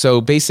schedule.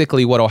 So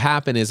basically what will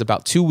happen is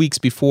about 2 weeks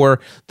before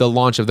the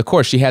launch of the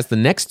course, she has the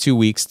next 2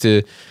 weeks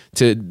to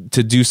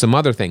do some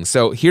other things.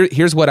 So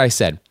here's what I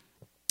said.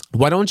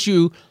 Why don't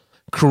you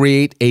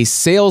create a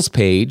sales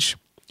page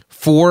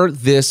for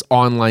this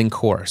online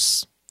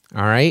course?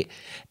 All right.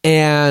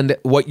 And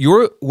what you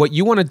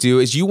want to do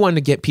is you want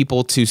to get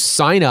people to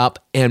sign up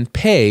and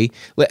pay.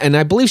 And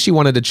I believe she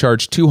wanted to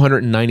charge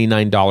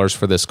 $299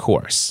 for this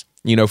course,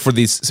 for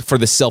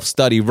the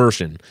self-study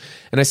version.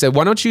 And I said,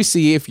 why don't you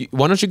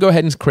go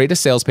ahead and create a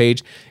sales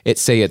page?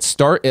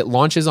 It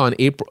launches on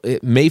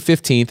May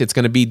 15th. It's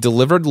going to be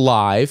delivered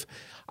live.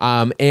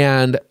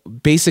 And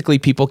basically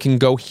people can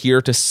go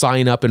here to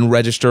sign up and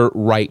register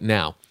right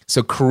now.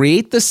 So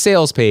create the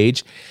sales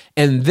page.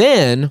 And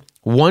then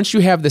once you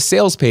have the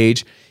sales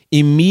page,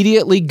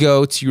 immediately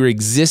go to your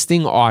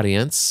existing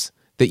audience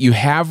that you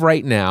have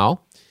right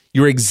now,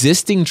 your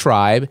existing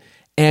tribe,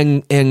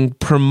 and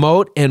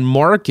promote and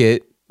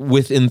market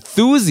with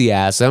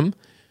enthusiasm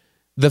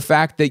the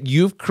fact that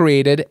you've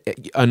created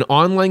an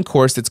online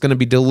course that's going to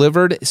be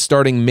delivered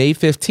starting May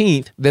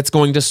 15th that's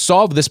going to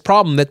solve this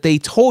problem that they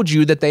told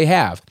you that they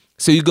have.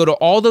 So you go to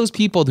all those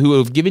people who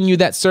have given you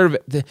that survey,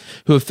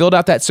 who have filled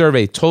out that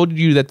survey, told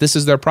you that this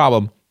is their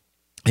problem,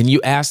 and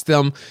you ask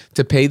them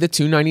to pay the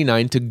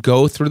 $299 to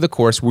go through the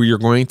course where you're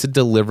going to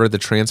deliver the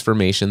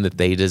transformation that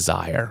they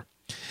desire.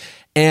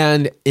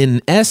 And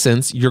in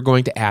essence, you're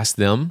going to ask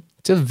them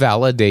to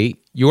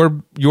validate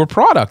your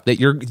product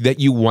that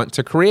you want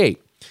to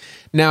create.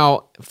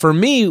 Now, for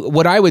me,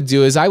 what I would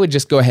do is I would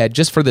just go ahead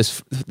just for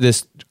this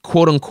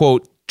quote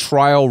unquote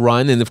trial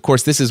run. And of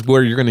course, this is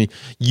where you're going to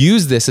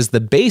use this as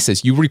the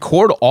basis. You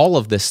record all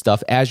of this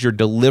stuff as you're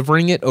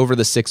delivering it over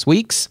the 6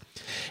 weeks.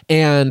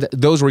 And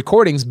those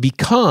recordings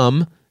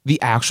become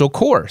the actual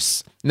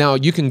course. Now,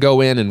 you can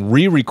go in and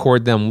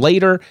re-record them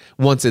later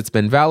once it's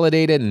been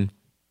validated and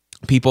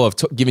people have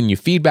given you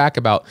feedback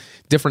about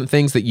different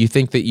things that you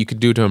think that you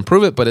could do to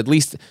improve it. But at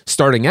least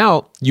starting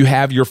out, you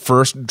have your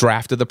first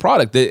draft of the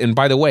product. And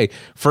by the way,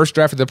 first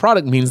draft of the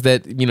product means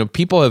that,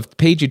 people have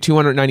paid you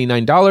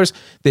 $299.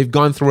 They've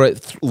gone through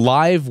it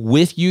live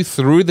with you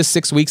through the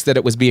 6 weeks that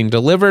it was being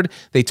delivered.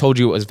 They told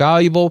you it was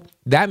valuable.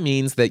 That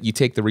means that you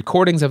take the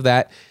recordings of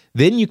that.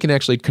 Then you can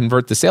actually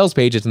convert the sales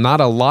page. It's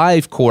not a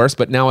live course,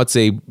 but now it's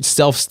a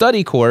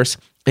self-study course.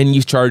 And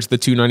you charge the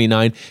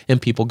 $299 and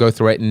people go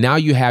through it. And now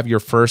you have your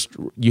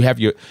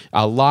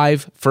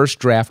live first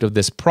draft of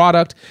this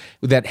product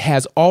that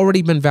has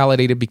already been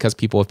validated because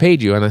people have paid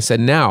you. And I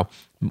said, now,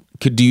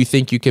 do you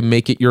think you can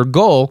make it your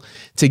goal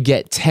to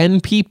get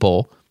 10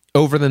 people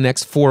over the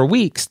next 4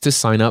 weeks to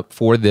sign up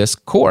for this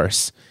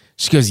course?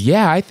 She goes,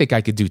 yeah, I think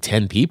I could do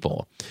 10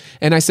 people.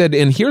 And I said,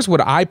 and here's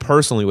what I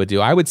personally would do.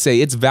 I would say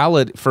it's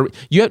valid for,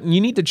 you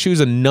need to choose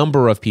a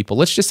number of people.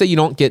 Let's just say you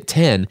don't get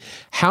 10.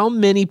 How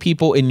many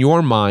people in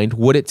your mind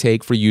would it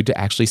take for you to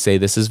actually say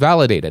this is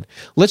validated?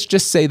 Let's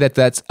just say that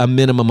that's a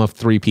minimum of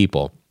 3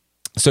 people.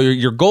 So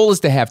your goal is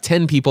to have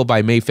 10 people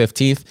by May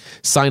 15th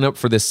sign up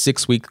for this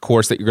 6-week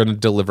course that you're going to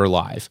deliver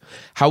live.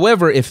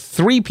 However, if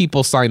 3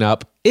 people sign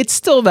up, it's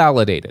still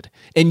validated.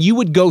 And you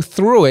would go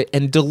through it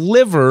and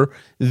deliver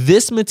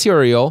this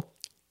material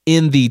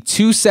in the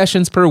 2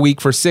 sessions per week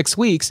for 6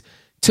 weeks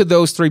to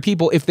those 3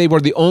 people if they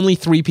were the only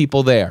 3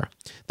 people there.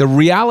 The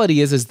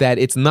reality is that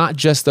it's not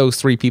just those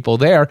 3 people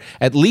there.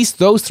 At least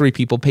those 3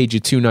 people paid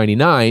you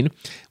 $299,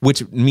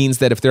 which means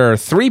that if there are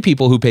 3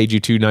 people who paid you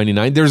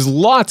 $299, there's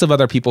lots of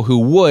other people who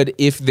would,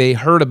 if they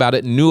heard about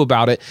it, knew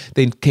about it,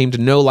 they came to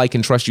know, like,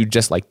 and trust you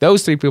just like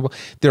those 3 people.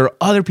 There are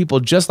other people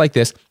just like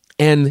this.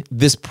 And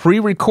this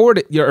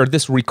pre-recorded or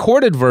this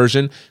recorded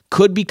version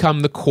could become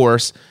the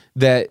course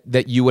that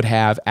you would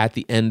have at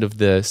the end of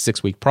the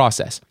 6-week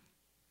process.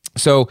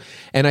 So,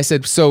 and I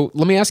said, so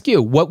let me ask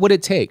you, what would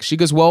it take? She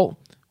goes, well,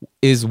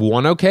 is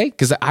 1 okay?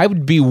 Because I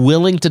would be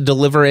willing to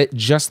deliver it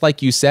just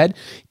like you said,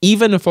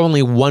 even if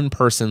only 1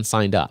 person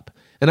signed up.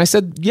 And I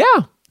said,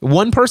 yeah,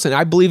 1 person.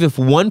 I believe if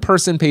 1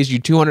 person pays you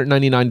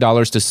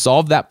 $299 to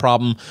solve that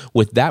problem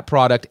with that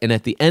product, and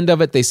at the end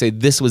of it, they say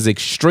this was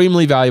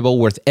extremely valuable,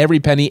 worth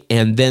every penny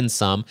and then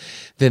some,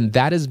 then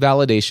that is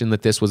validation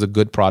that this was a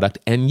good product.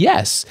 And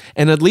yes,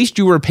 and at least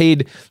you were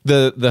paid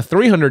the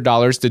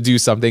 $300 to do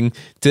something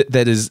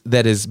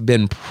that has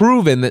been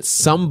proven that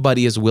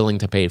somebody is willing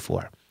to pay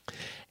for.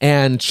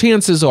 And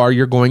chances are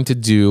you're going to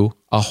do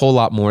a whole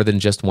lot more than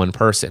just 1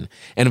 person.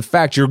 And in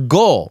fact, your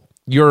goal,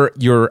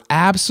 your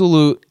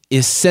absolute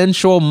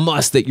essential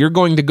must that you're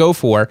going to go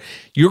for,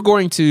 you're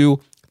going to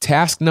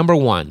task number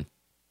 1.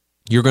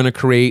 You're going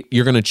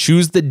to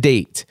choose the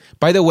date.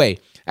 By the way,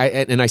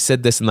 and I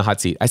said this in the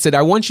hot seat. I said, do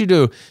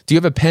you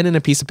have a pen and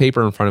a piece of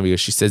paper in front of you?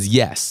 She says,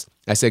 yes.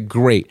 I said,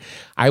 great.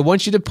 I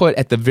want you to put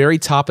at the very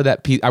top of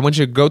that piece, I want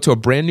you to go to a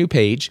brand new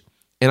page,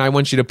 and I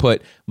want you to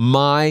put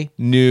my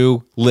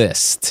new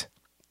list.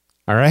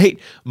 All right?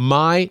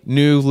 My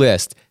new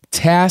list.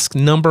 Task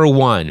number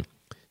 1,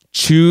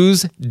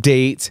 choose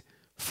date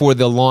for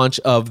the launch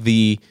of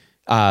the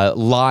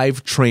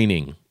live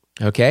training.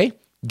 Okay?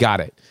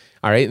 Got it.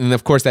 All right. And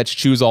of course, that's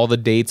choose all the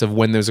dates of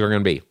when those are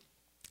going to be.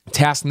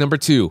 Task number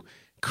 2,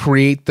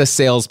 create the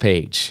sales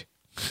page.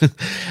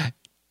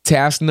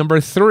 Task number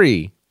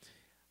 3,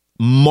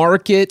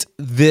 market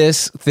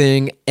this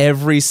thing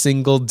every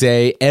single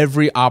day,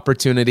 every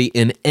opportunity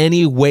in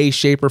any way,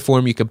 shape, or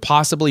form you could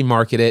possibly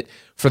market it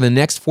for the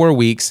next 4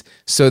 weeks,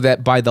 so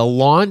that by the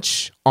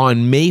launch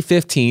on May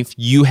 15th,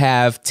 you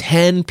have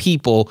 10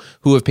 people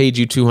who have paid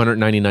you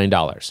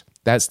 $299.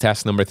 That's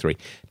task number 3.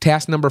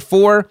 Task number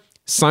 4,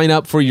 sign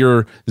up for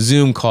your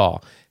Zoom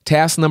call.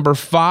 Task number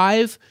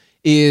 5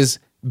 is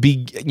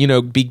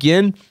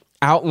begin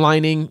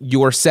outlining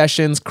your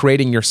sessions,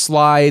 creating your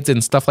slides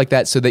and stuff like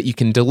that so that you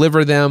can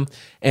deliver them.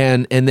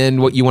 And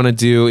then what you want to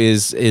do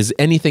is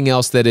anything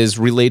else that is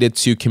related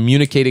to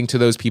communicating to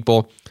those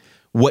people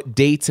what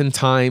dates and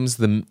times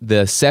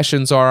the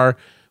sessions are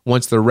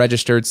once they're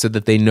registered, so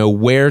that they know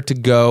where to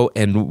go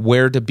and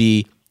where to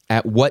be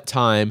at what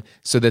time,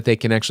 so that they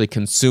can actually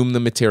consume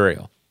the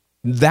material.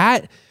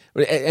 And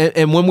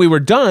when we were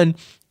done,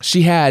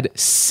 she had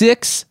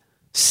 6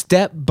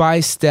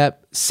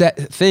 step-by-step set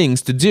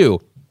things to do.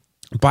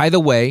 By the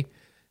way,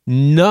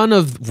 none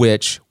of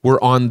which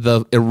were on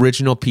the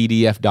original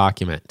PDF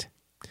document.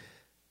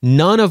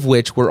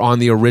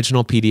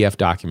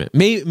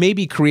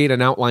 Maybe create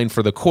an outline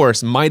for the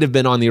course might have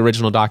been on the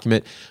original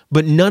document,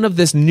 but none of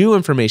this new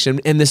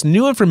information. And this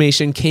new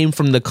information came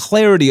from the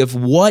clarity of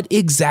what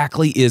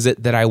exactly is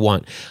it that I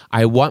want.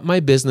 I want my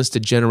business to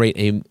generate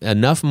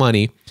enough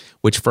money,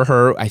 which for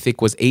her, I think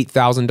was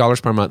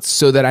 $8,000 per month,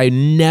 so that I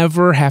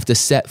never have to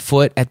set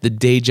foot at the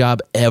day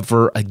job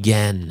ever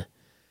again.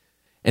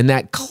 And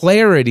that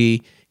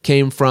clarity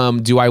came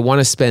from, do I want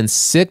to spend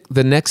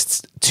the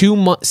next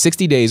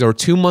 60 days or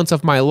 2 months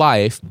of my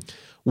life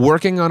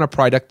working on a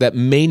product that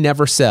may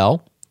never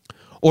sell?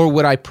 Or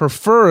would I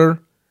prefer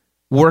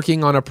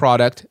working on a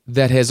product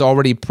that has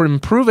already been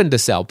proven to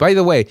sell? By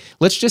the way,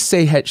 let's just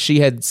say she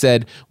had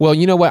said, well,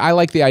 you know what? I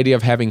like the idea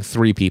of having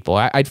 3 people.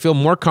 I'd feel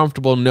more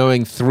comfortable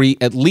knowing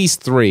at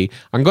least 3.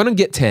 I'm going to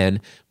get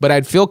 10, but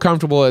I'd feel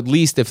comfortable at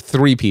least if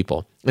 3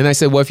 people. And I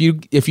said, well, if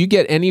you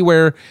get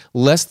anywhere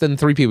less than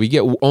 3 people, you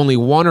get only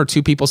 1 or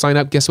 2 people sign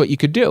up, guess what you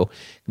could do?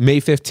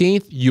 May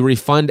 15th, you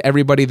refund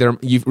everybody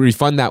you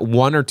refund that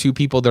 1 or 2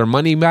 people their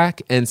money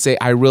back and say,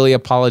 I really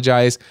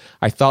apologize.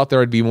 I thought there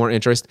would be more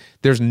interest.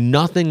 There's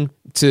nothing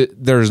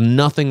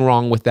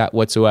wrong with that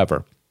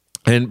whatsoever.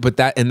 And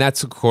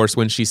that's of course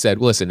when she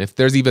said, listen, if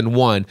there's even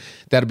 1,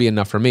 that'll be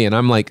enough for me. And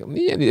I'm like,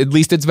 yeah, at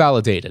least it's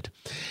validated.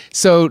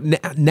 So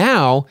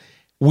now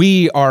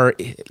we are,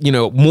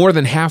 more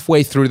than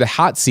halfway through the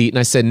hot seat. And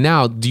I said,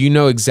 now, do you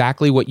know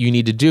exactly what you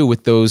need to do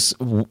with those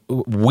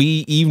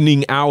wee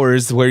evening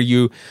hours where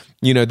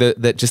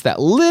just that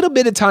little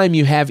bit of time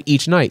you have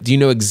each night? Do you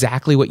know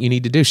exactly what you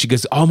need to do? She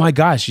goes, oh my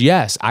gosh,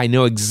 yes, I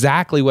know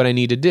exactly what I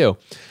need to do.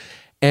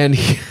 And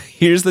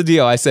here's the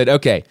deal. I said,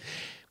 okay,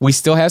 we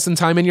still have some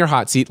time in your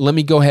hot seat. Let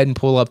me go ahead and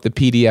pull up the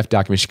PDF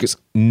document. She goes,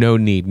 no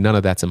need. None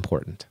of that's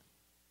important.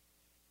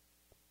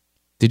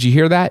 Did you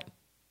hear that?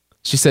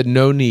 She said,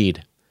 no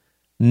need.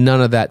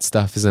 None of that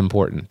stuff is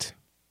important.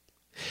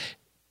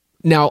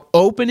 Now,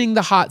 opening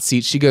the hot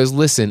seat, she goes,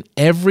 listen,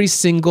 every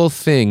single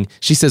thing,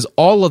 she says,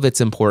 all of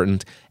it's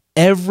important.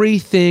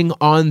 Everything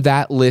on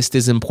that list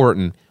is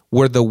important,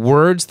 were the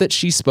words that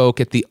she spoke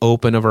at the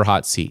open of her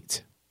hot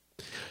seat.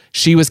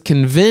 She was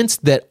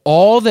convinced that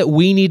all that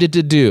we needed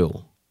to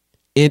do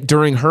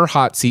during her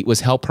hot seat was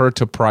help her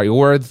to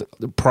prioritize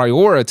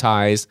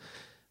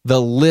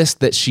the list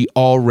that she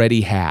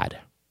already had.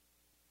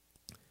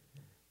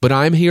 But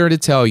I'm here to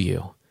tell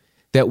you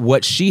that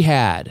what she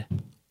had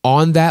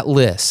on that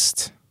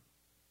list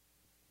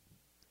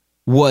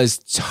was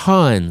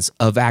tons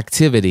of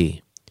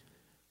activity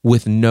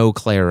with no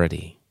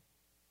clarity.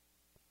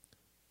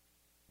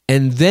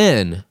 And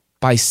then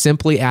by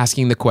simply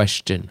asking the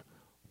question,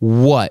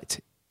 what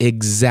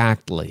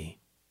exactly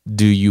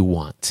do you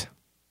want?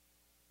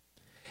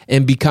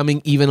 And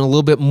becoming even a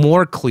little bit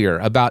more clear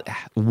about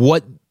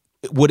what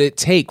would it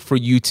take for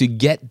you to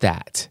get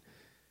that.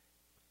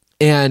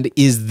 And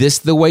is this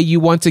the way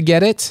you want to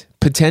get it,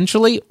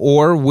 potentially?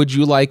 Or would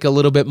you like a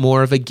little bit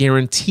more of a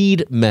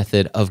guaranteed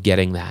method of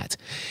getting that?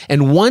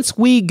 And once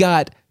we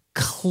got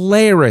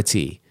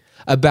clarity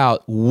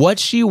about what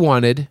she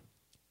wanted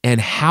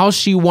and how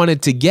she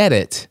wanted to get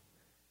it,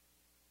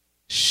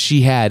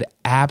 she had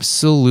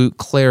absolute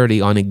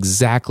clarity on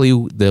exactly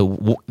the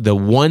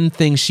one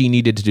thing she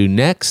needed to do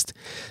next,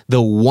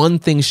 the one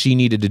thing she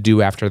needed to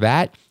do after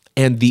that,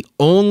 and the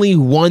only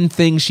one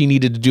thing she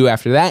needed to do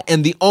after that,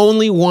 and the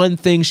only one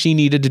thing she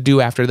needed to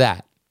do after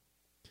that.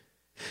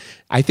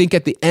 I think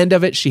at the end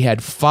of it, she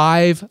had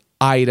 5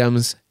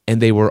 items,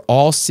 and they were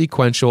all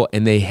sequential,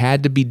 and they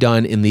had to be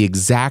done in the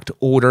exact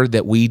order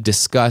that we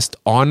discussed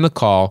on the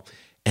call,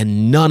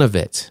 and none of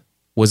it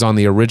was on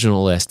the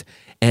original list,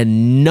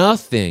 and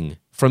nothing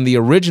from the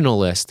original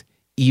list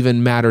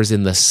even matters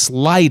in the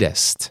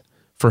slightest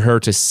for her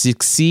to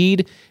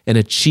succeed and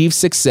achieve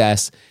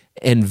success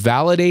in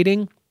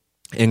validating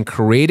and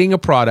creating a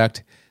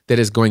product that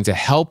is going to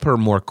help her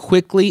more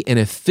quickly and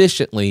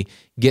efficiently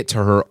get to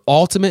her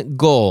ultimate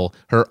goal,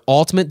 her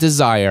ultimate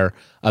desire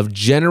of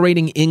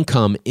generating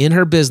income in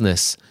her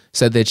business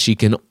so that she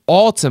can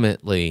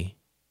ultimately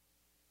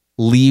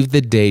leave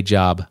the day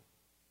job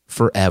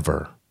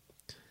forever.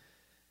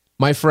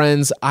 My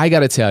friends, I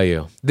got to tell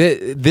you,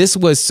 this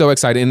was so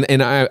exciting.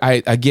 And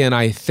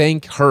I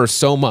thank her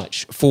so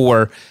much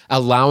for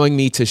allowing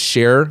me to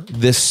share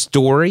this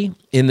story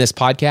in this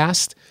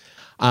podcast.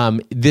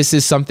 This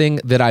is something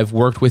that I've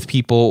worked with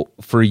people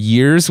for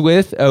years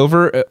with,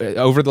 over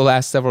the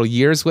last several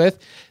years with.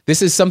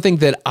 This is something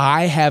that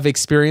I have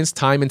experienced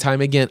time and time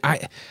again.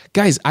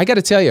 Guys, I got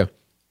to tell you,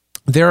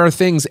 there are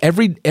things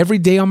every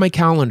day on my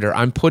calendar.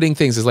 I'm putting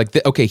things as like,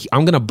 okay,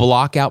 I'm going to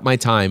block out my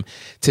time.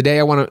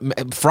 Today,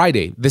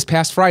 this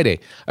past Friday,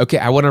 okay,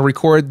 I want to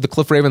record the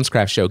Cliff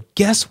Ravenscraft show.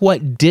 Guess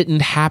what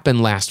didn't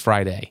happen last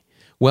Friday?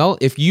 Well,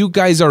 if you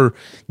guys are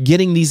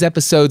getting these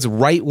episodes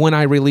right when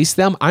I release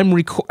them, I'm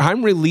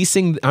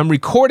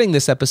recording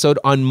this episode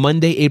on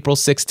Monday, April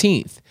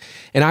 16th.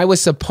 And I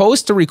was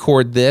supposed to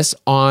record this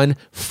on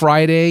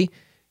Friday,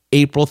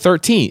 April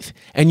 13th.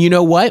 And you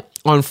know what?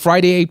 On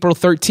Friday, April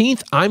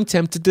 13th, I'm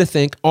tempted to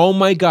think, oh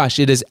my gosh,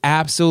 it is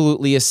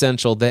absolutely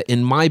essential that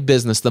in my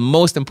business, the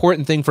most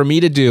important thing for me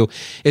to do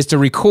is to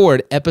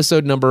record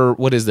episode number,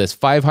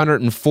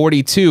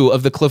 542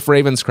 of the Cliff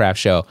Ravenscraft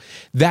show.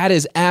 That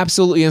is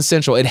absolutely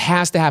essential. It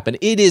has to happen.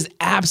 It is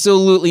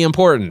absolutely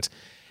important,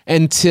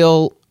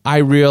 until I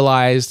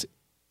realized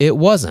it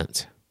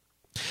wasn't.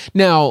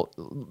 Now,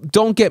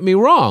 don't get me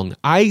wrong.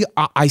 I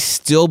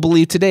still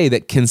believe today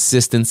that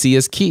consistency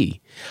is key.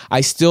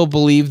 I still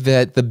believe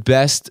that the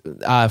best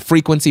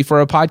frequency for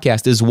a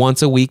podcast is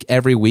once a week,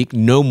 every week,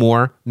 no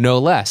more, no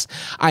less.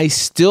 I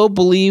still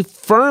believe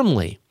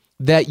firmly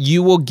that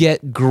you will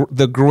get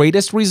the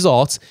greatest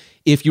results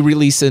if you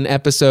release an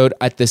episode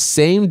at the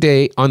same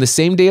day, on the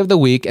same day of the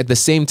week, at the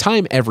same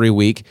time every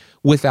week,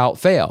 without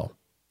fail.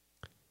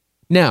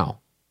 Now,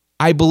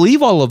 I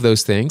believe all of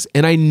those things,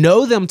 and I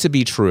know them to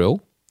be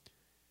true,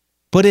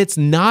 but it's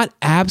not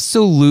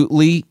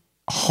absolutely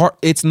hard,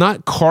 it's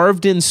not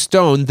carved in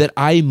stone that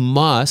I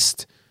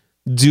must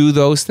do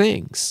those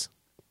things.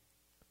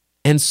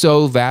 And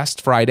so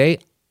last Friday,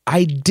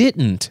 I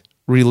didn't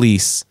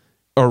release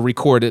or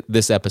record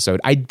this episode.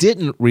 I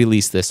didn't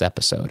release this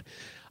episode.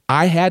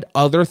 I had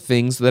other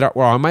things that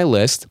were on my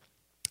list,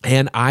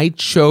 and I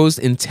chose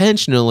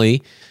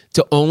intentionally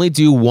to only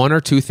do one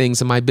or two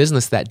things in my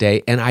business that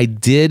day. And I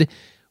did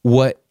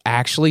what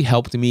actually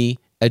helped me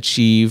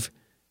achieve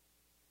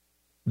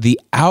the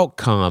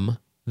outcome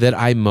that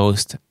I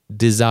most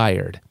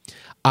desired.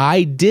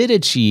 I did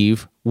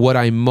achieve what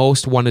I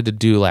most wanted to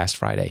do last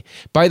Friday.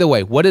 By the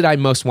way, what did I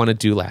most want to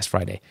do last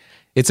Friday?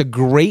 It's a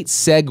great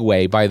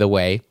segue, by the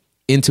way,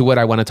 into what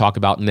I want to talk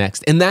about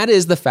next. And that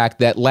is the fact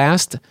that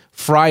last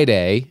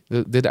Friday,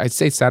 did I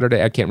say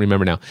Saturday? I can't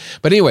remember now.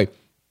 But anyway,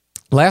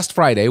 last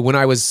Friday, when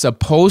I was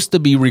supposed to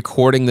be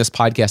recording this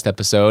podcast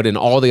episode and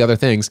all the other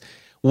things,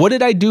 what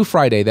did I do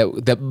Friday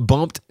that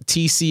bumped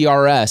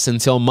TCRS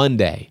until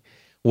Monday?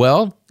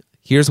 Well,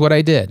 here's what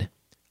I did.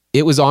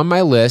 It was on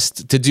my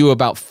list to do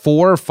about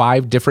 4 or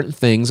 5 different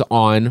things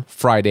on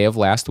Friday of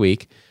last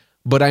week,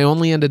 but I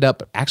only ended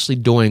up actually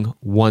doing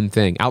one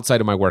thing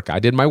outside of my workout. I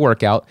did my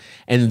workout,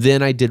 and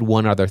then I did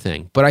one other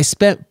thing. But I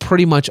spent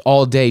pretty much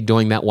all day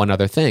doing that one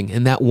other thing.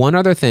 And that one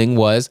other thing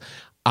was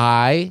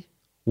I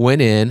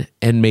went in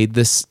and made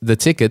the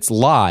tickets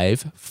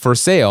live for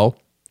sale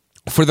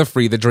for the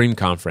Free the Dream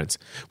conference,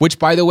 which,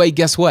 by the way,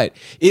 guess what?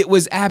 It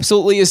was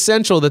absolutely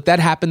essential that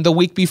happened the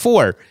week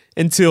before,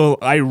 until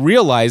I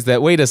realized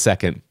that, wait a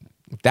second,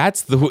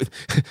 that's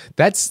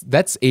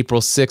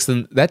April 6th,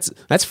 and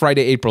that's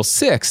Friday, April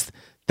 6th.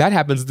 That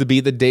happens to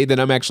be the day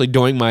that I'm actually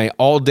doing my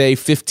all-day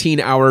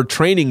 15-hour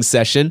training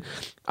session,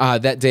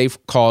 that day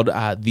called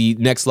the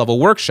Next Level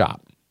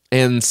Workshop.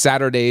 And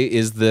Saturday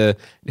is the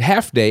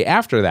half day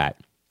after that.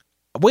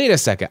 Wait a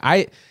second.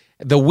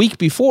 The week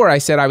before, I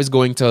said I was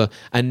going to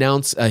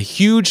announce a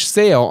huge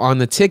sale on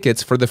the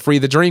tickets for the Free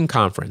the Dream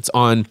conference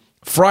on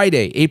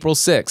Friday, April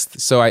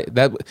 6th. So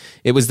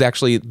it was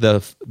actually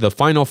the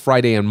final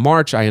Friday in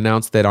March. I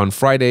announced that on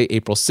Friday,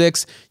 April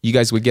 6th, you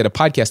guys would get a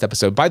podcast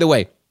episode. By the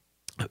way,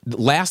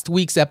 last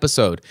week's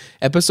episode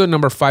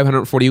number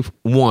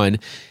 541,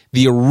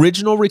 the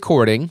original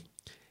recording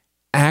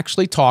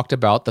actually talked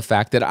about the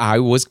fact that I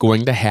was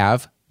going to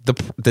have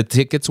the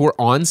tickets were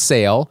on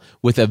sale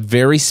with a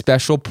very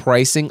special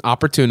pricing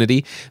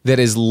opportunity that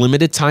is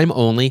limited time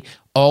only.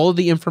 All of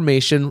the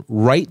information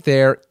right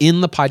there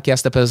in the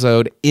podcast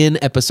episode, in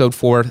episode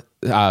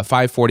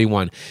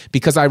 541,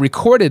 because I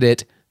recorded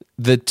it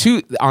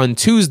on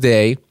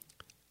Tuesday,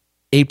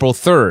 April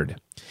 3rd.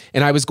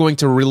 and I was going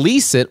to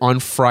release it on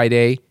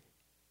Friday,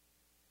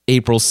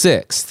 April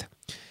 6th,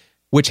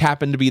 which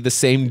happened to be the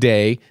same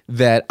day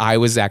that I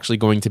was actually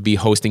going to be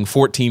hosting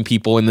 14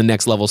 people in the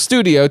Next Level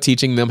Studio,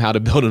 teaching them how to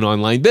build an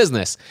online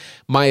business.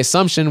 My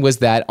assumption was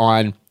that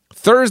on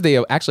Thursday,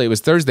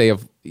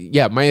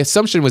 my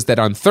assumption was that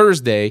on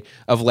Thursday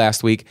of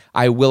last week,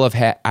 I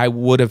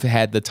would have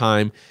had the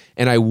time,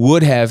 and I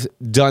would have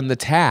done the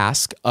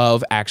task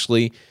of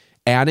actually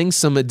adding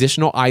some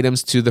additional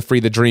items to the Free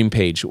the Dream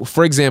page.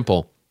 For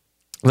example,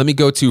 let me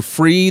go to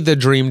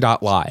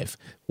freethedream.live,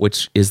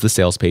 which is the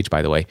sales page,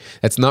 by the way.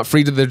 That's not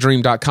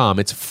freethedream.com.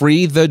 It's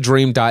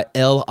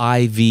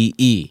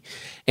freethedream.live.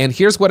 And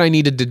here's what I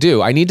needed to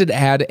do. I needed to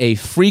add a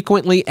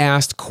frequently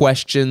asked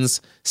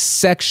questions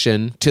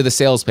section to the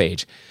sales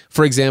page.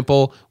 For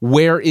example,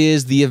 where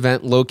is the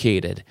event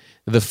located?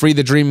 The Free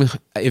the Dream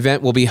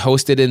event will be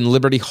hosted in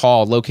Liberty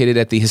Hall, located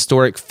at the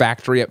historic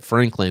factory at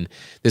Franklin.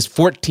 This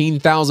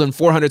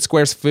 14,400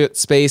 square foot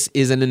space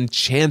is an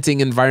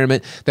enchanting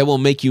environment that will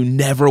make you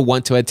never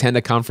want to attend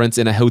a conference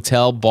in a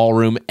hotel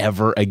ballroom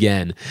ever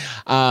again.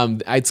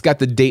 It's got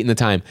the date and the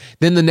time.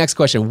 Then the next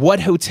question, what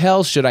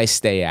hotel should I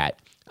stay at?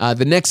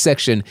 The next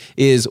section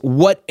is,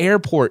 what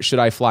airport should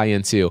I fly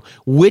into?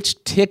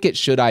 Which ticket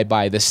should I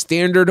buy, the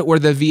standard or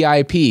the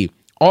VIP?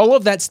 All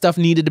of that stuff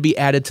needed to be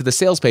added to the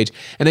sales page.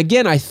 And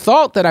again, I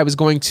thought that I was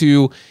going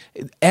to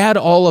add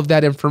all of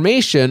that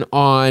information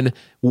on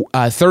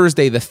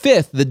Thursday the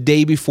 5th, the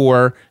day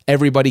before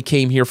everybody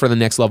came here for the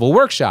Next Level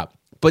workshop.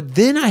 But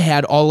then I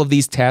had all of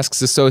these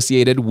tasks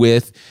associated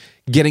with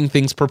getting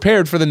things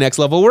prepared for the Next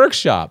Level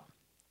workshop.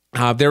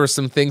 There were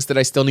some things that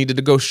I still needed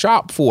to go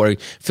shop for,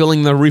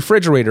 filling the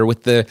refrigerator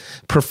with the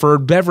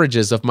preferred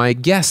beverages of my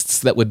guests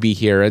that would be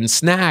here, and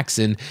snacks,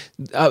 and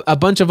a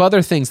bunch of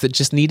other things that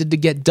just needed to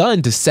get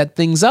done to set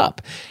things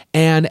up.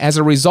 And as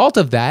a result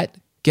of that,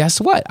 guess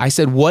what? I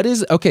said, what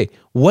is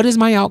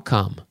my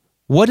outcome?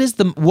 What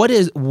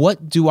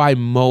do I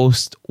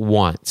most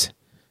want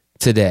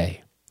today?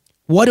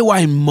 What do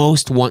I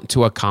most want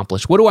to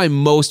accomplish? What do I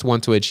most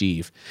want to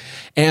achieve?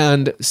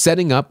 And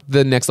setting up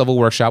the Next Level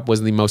workshop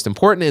was the most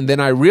important. And then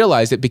I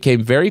realized it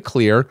became very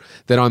clear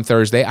that on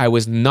Thursday, I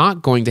was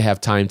not going to have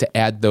time to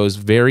add those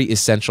very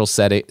essential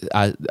sections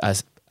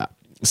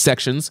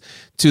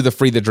to the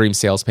Free the Dream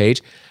sales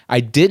page.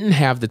 I didn't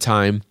have the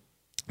time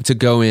to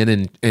go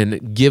in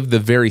and give the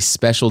very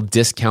special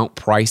discount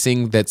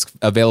pricing that's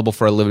available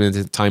for a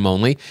limited time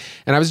only.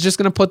 And I was just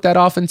going to put that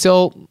off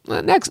until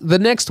the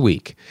next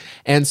week.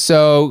 And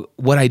so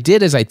what I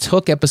did is I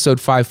took episode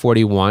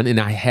 541, and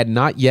I had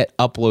not yet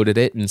uploaded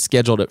it and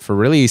scheduled it for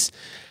release.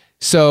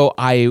 So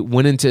I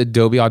went into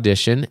Adobe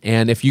Audition,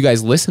 and if you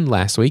guys listened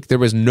last week, there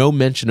was no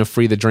mention of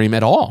Free the Dream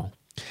at all.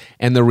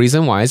 And the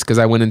reason why is because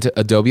I went into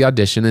Adobe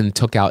Audition and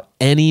took out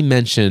any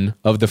mention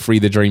of the Free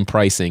the Dream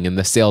pricing in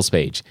the sales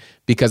page,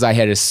 because I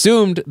had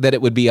assumed that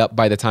it would be up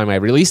by the time I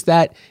released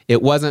that.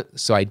 It wasn't,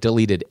 so I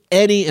deleted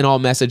any and all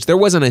message. There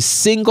wasn't a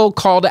single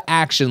call to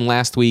action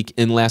last week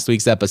in last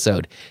week's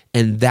episode,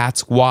 and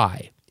that's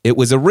why. It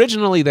was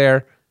originally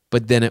there,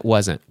 but then it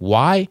wasn't.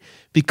 Why?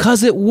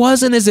 Because it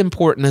wasn't as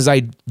important as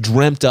I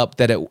dreamt up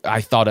that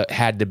I thought it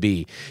had to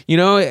be. You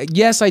know,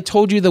 yes, I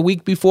told you the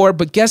week before,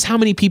 but guess how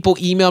many people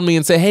emailed me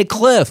and said, hey,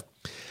 Cliff,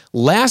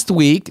 last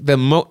week,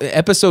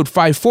 episode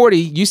 540,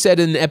 you said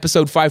in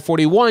episode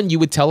 541, you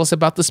would tell us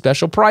about the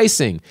special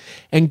pricing.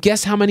 And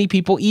guess how many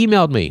people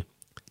emailed me?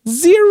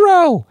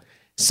 0.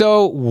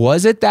 So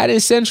was it that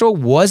essential?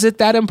 Was it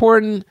that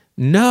important?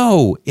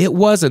 No, it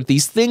wasn't.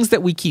 These things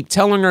that we keep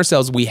telling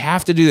ourselves, we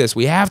have to do this,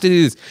 we have to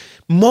do this,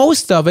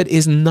 most of it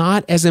is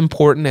not as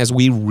important as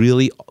we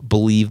really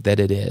believe that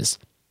it is.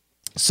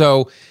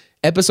 So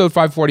episode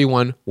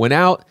 541 went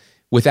out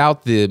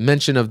without the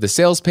mention of the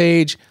sales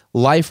page.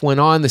 Life went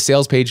on. The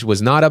sales page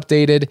was not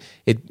updated.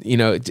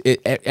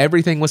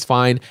 Everything was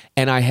fine.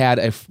 And I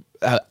had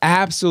a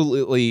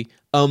absolutely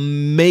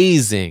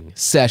amazing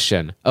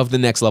session of the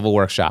Next Level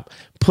workshop,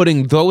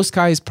 putting those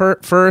guys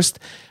first,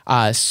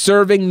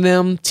 serving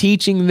them,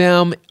 teaching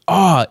them.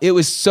 It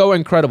was so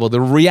incredible.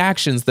 The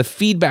reactions, the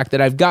feedback that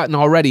I've gotten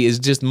already is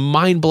just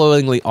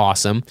mind-blowingly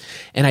awesome.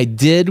 And I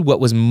did what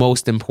was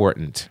most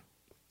important.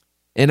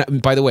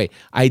 And by the way,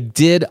 I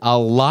did a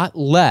lot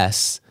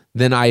less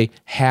than I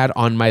had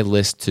on my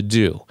list to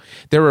do.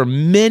 There were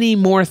many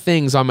more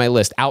things on my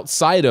list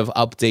outside of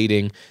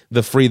updating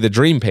the Free the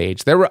Dream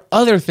page. There were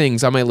other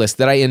things on my list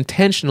that I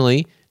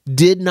intentionally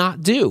did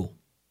not do.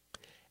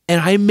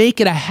 And I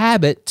make it a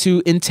habit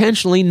to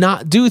intentionally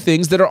not do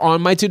things that are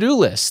on my to-do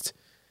list,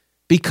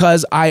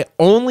 because I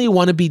only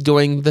want to be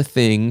doing the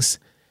things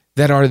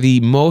that are the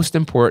most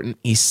important,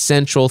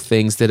 essential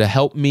things that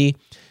help me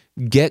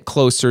get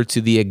closer to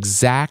the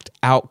exact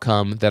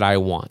outcome that I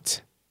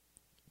want.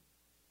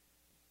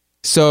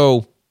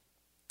 So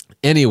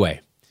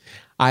anyway,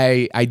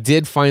 I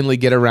did finally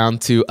get around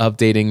to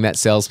updating that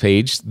sales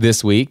page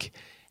this week,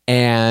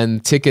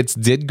 and tickets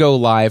did go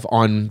live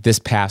on this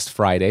past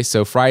Friday.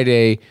 So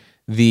Friday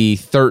the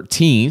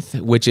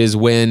 13th, which is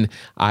when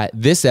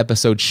this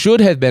episode should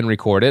have been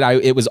recorded.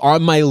 It was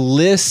on my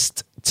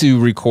list to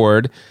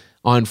record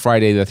on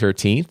Friday the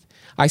 13th,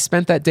 I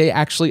spent that day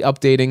actually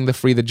updating the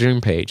Free the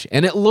Dream page,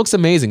 and it looks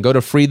amazing. Go to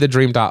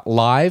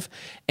freethedream.live,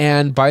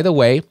 and by the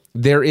way,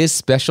 there is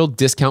special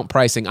discount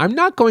pricing. I'm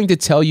not going to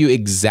tell you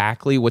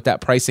exactly what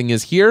that pricing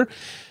is here,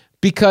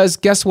 because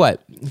guess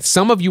what?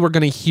 Some of you are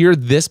going to hear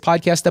this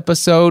podcast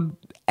episode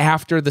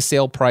after the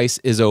sale price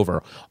is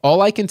over.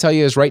 All I can tell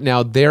you is right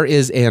now there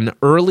is an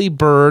early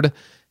bird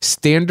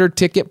standard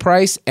ticket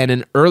price and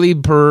an early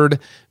bird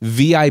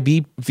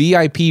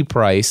VIP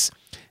price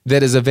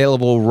that is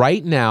available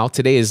right now.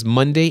 Today is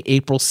Monday,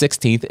 April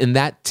 16th, and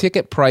that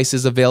ticket price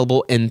is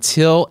available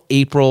until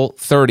April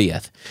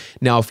 30th.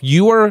 Now, if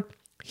you are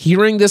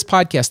hearing this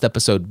podcast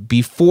episode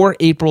before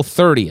April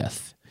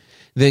 30th,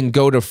 then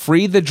go to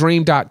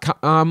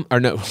freethedream.com, or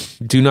no,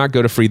 do not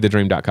go to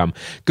freethedream.com.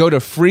 Go to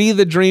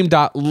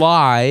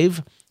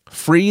freethedream.live,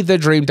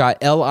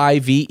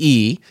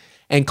 freethedream.live,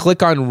 and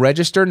click on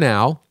register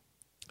now,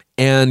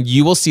 and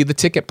you will see the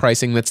ticket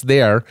pricing that's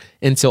there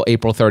until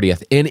April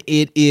 30th. And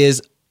it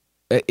is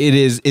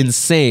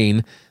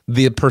insane,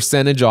 the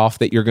percentage off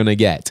that you're going to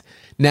get.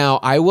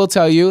 Now, I will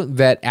tell you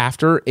that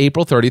after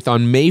April 30th,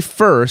 on May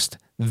 1st,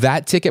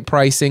 that ticket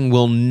pricing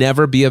will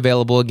never be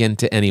available again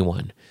to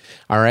anyone.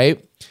 All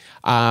right.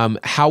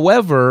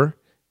 However,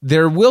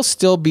 there will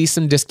still be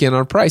some discount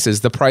on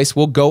prices. The price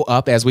will go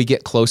up as we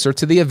get closer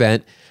to the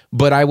event,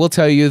 but I will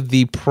tell you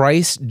the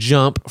price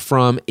jump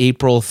from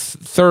April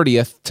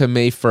 30th to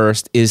May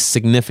 1st is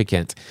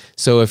significant.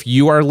 So if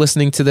you are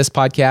listening to this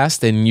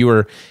podcast and you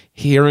are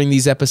hearing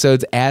these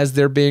episodes as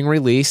they're being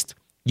released,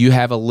 you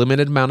have a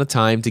limited amount of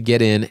time to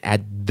get in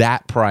at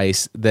that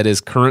price that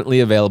is currently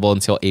available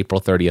until April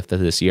 30th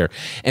of this year.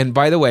 And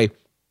by the way,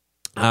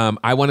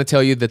 I want to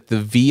tell you that the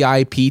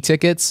VIP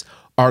tickets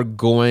are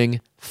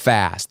going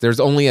fast. There's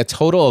only a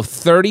total of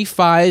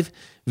 35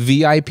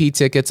 VIP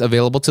tickets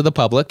available to the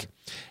public,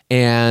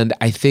 and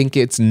I think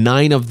it's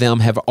 9 of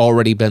them have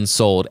already been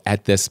sold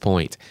at this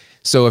point.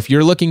 So if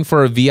you're looking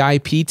for a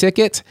VIP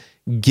ticket,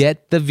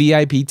 get the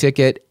VIP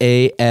ticket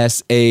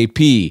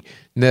ASAP.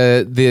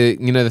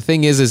 The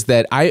thing is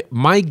that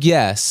my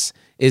guess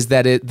is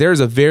that there's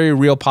a very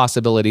real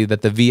possibility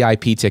that the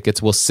VIP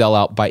tickets will sell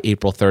out by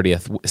April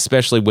 30th,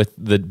 especially with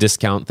the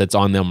discount that's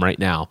on them right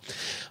now.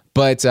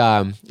 But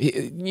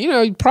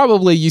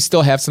probably you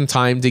still have some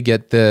time to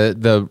get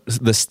the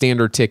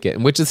standard ticket,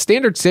 in which the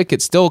standard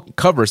ticket still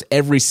covers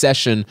every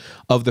session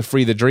of the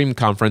Free the Dream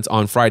conference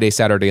on Friday,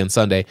 Saturday, and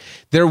Sunday.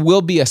 There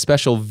will be a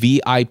special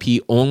VIP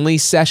only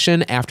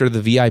session after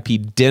the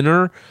VIP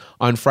dinner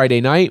on Friday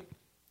night.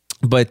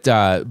 But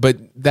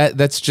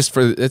that's just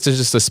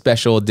a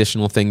special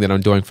additional thing that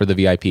I'm doing for the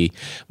VIP.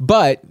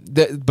 But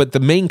the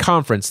main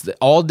conference,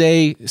 all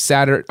day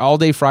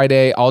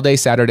Friday, all day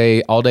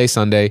Saturday, all day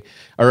Sunday,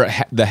 or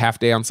the half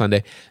day on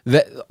Sunday,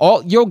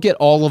 you'll get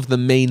all of the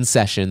main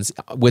sessions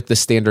with the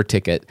standard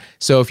ticket.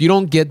 So if you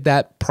don't get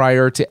that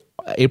prior to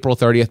April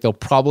 30th, there'll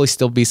probably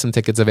still be some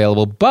tickets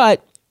available.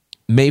 But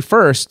May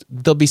 1st,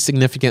 they'll be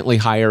significantly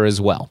higher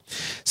as well.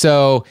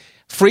 So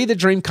Free the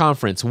Dream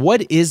Conference,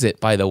 what is it,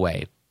 by the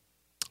way?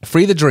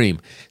 Free the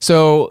Dream.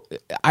 So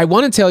I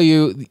want to tell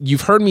you,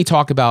 you've heard me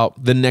talk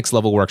about the Next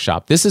Level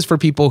Workshop. This is for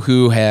people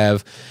who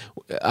have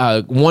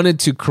wanted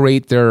to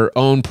create their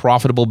own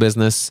profitable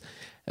business.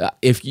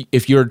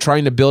 If you're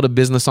trying to build a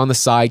business on the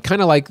side,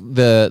 kind of like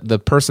the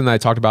person that I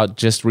talked about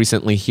just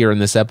recently here in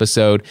this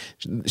episode,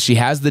 she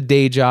has the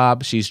day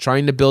job. She's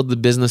trying to build the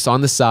business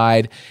on the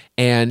side.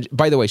 And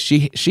by the way,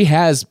 she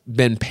has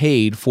been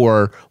paid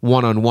for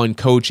one-on-one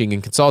coaching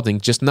and consulting,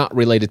 just not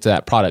related to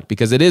that product,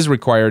 because it is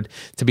required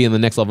to be in the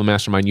Next Level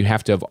Mastermind. You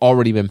have to have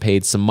already been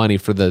paid some money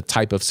for the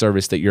type of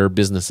service that your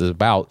business is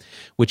about,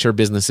 which her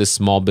business is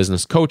small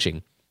business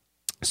coaching.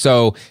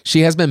 So she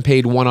has been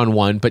paid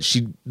one-on-one, but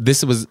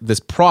this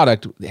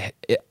product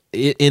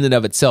in and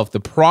of itself, the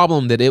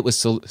problem that it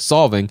was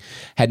solving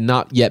had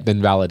not yet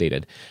been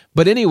validated.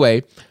 But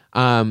anyway,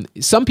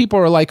 some people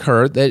are like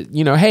her that,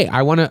 hey,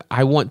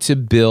 I want to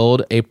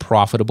build a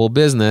profitable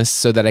business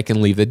so that I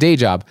can leave the day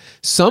job.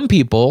 Some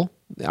people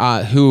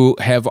who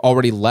have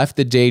already left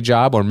the day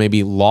job or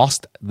maybe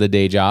lost the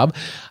day job,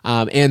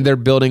 and they're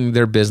building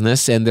their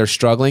business and they're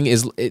struggling.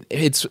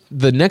 It's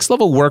the Next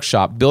Level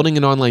Workshop, Building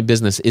an Online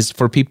Business, is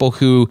for people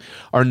who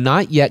are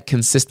not yet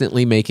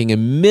consistently making a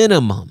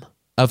minimum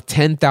of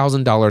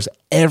 $10,000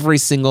 every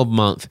single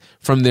month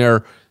from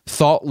their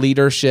thought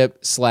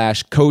leadership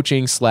 /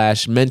 coaching /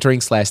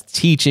 mentoring /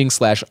 teaching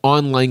 /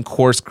 online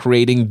course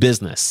creating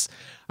business.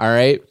 All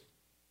right.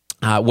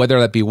 Whether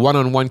that be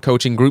one-on-one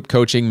coaching, group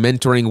coaching,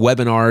 mentoring,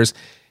 webinars,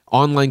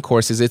 online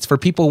courses, it's for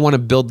people who want to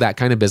build that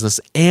kind of business.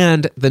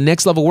 And the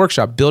Next Level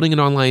Workshop, Building an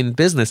Online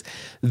Business,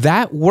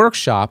 that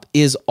workshop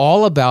is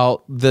all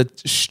about the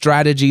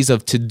strategies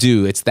of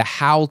to-do. It's the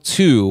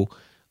how-to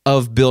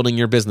of building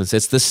your business.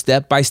 It's the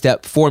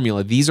step-by-step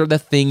formula. These are the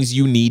things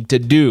you need to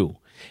do.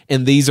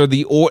 And this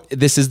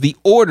is the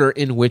order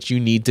in which you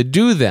need to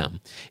do them.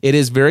 It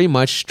is very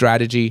much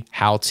strategy,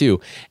 how to.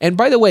 And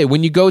by the way,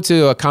 when you go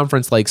to a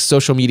conference like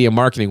Social Media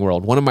Marketing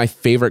World, one of my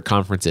favorite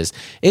conferences,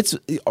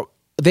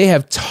 they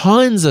have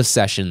tons of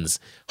sessions,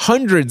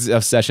 hundreds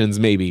of sessions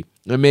maybe.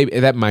 Maybe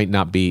that might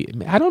not be,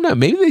 I don't know.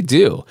 Maybe they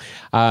do.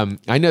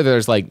 I know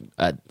there's like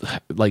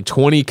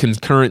 20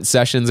 concurrent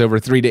sessions over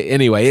 3 days.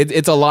 Anyway,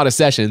 it's a lot of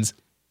sessions.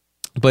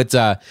 But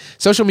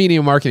social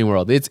media marketing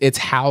world, it's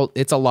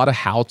a lot of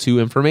how-to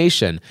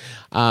information.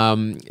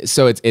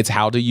 So it's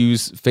how to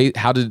use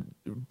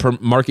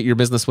market your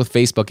business with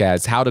Facebook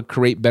ads, how to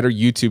create better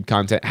YouTube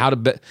content,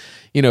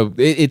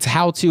 it's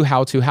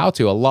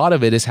how-to. A lot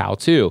of it is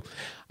how-to.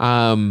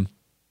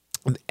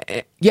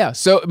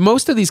 So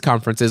most of these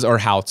conferences are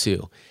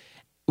how-to.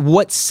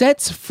 What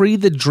sets Free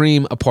the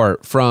Dream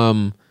apart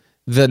from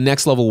the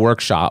Next Level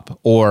Workshop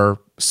or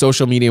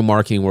Social Media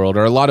Marketing World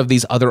or a lot of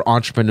these other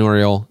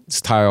entrepreneurial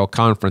style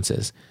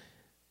conferences,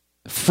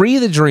 Free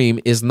the Dream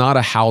is not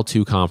a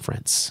how-to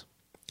conference.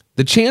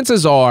 The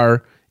chances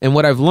are, and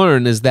what I've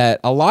learned is that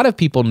a lot of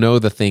people know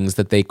the things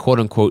that they quote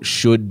unquote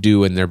should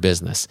do in their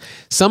business.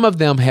 Some of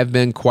them have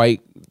been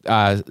quite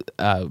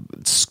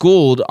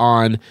schooled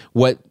on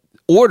what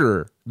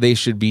order they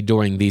should be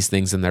doing these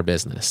things in their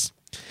business.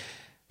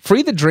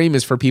 Free the Dream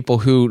is for people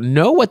who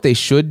know what they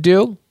should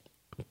do,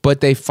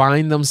 but they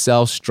find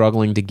themselves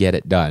struggling to get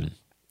it done.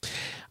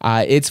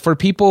 It's for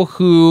people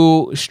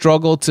who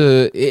struggle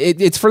to,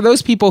 it's for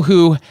those people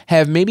who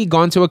have maybe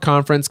gone to a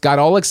conference, got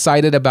all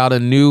excited about a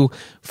new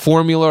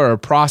formula or a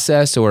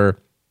process or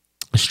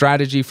a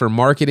strategy for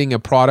marketing a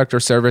product or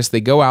service.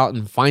 They go out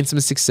and find some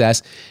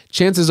success.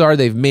 Chances are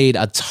they've made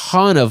a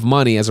ton of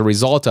money as a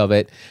result of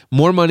it,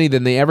 more money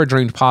than they ever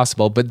dreamed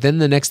possible. But then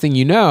the next thing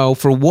you know,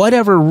 for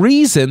whatever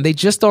reason, they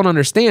just don't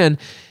understand,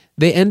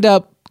 they end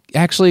up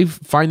actually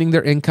finding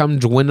their income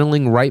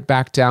dwindling right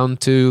back down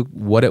to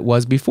what it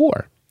was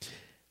before.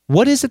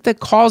 What is it that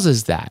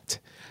causes that?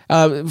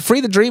 Free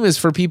the Dream is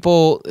for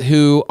people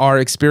who are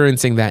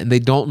experiencing that and they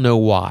don't know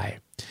why.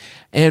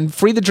 And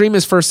Free the Dream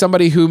is for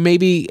somebody who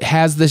maybe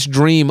has this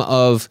dream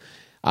of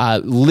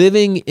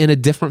living in a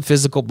different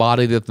physical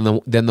body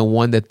than the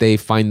one that they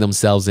find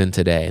themselves in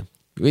today.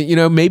 You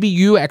know, maybe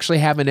you actually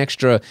have an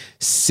extra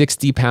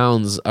 60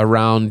 pounds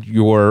around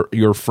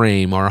your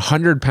frame or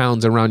 100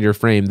 pounds around your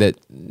frame that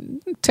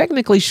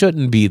technically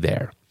shouldn't be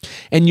there.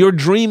 And your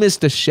dream is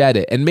to shed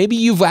it. And maybe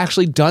you've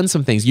actually done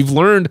some things. You've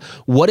learned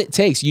what it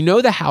takes. You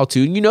know the how-to,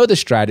 you know the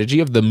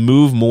strategy of the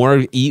move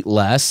more, eat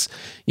less.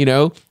 You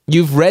know,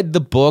 you've read the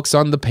books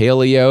on the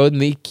paleo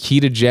and the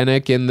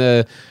ketogenic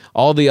and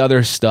all the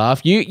other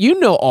stuff. You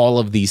know all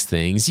of these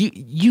things.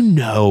 You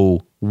know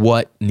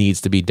what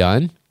needs to be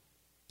done,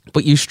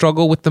 but you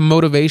struggle with the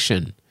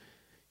motivation.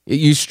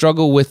 You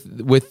struggle with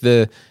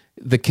the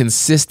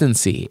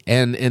consistency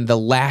and the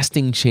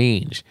lasting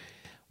change.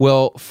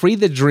 Well, Free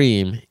the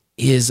Dream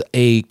is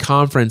a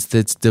conference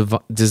that's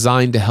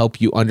designed to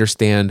help you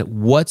understand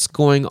what's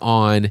going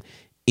on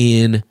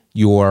in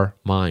your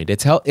mind.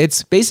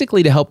 It's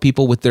basically to help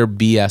people with their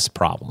BS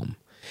problem.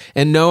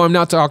 And no, I'm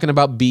not talking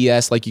about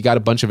BS like you got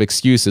a bunch of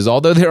excuses,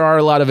 although there are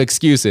a lot of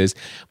excuses.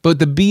 But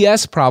the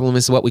BS problem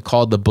is what we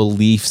call the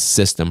belief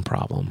system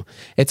problem.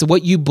 It's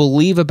what you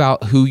believe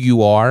about who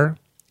you are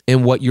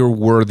and what you're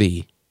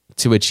worthy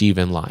to achieve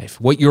in life,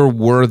 what you're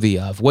worthy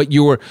of, what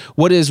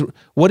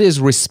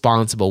is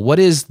responsible, what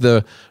is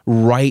the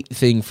right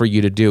thing for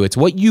you to do. It's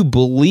what you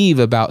believe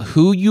about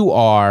who you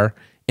are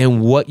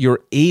and what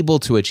you're able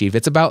to achieve.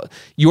 It's about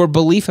your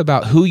belief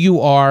about who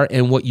you are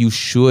and what you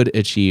should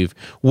achieve,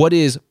 what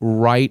is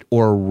right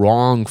or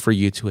wrong for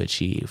you to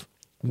achieve.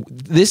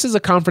 This is a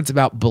conference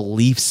about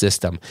belief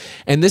system.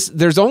 And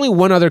there's only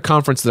one other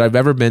conference that I've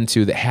ever been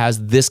to that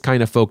has this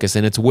kind of focus,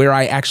 and it's where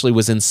I actually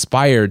was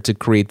inspired to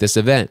create this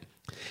event.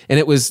 And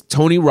it was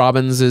Tony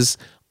Robbins'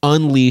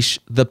 Unleash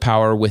the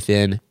Power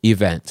Within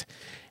event.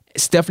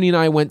 Stephanie and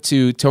I went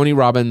to Tony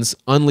Robbins'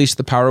 Unleash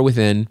the Power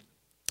Within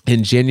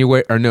in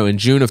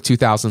June of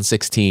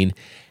 2016.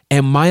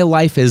 And my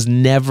life has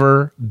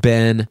never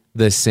been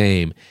the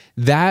same.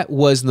 That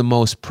was the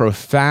most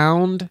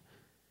profound,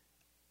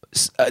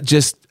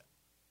 just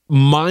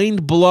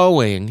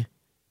mind-blowing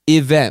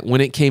event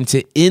when it came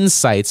to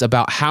insights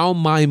about how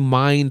my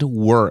mind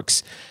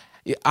works.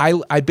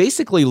 I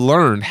basically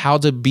learned how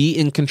to be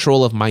in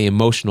control of my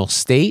emotional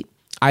state.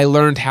 I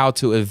learned how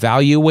to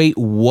evaluate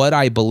what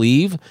I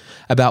believe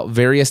about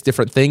various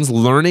different things.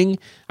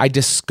 I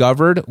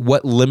discovered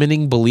what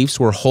limiting beliefs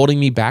were holding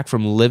me back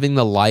from living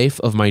the life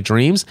of my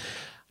dreams.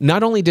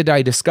 Not only did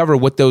I discover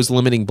what those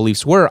limiting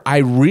beliefs were,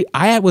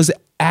 I was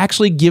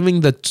actually given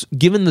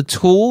the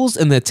tools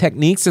and the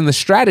techniques and the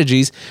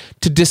strategies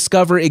to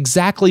discover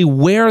exactly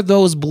where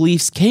those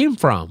beliefs came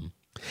from.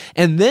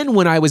 And then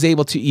when I was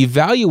able to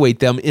evaluate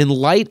them in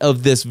light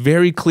of this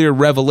very clear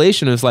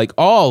revelation, it was like,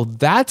 oh,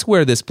 that's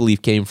where this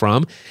belief came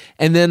from.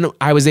 And then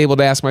I was able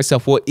to ask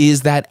myself, well,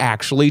 is that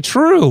actually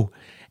true?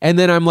 And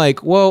then I'm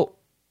like, well,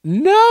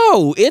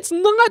 no, it's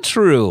not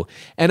true.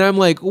 And I'm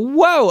like,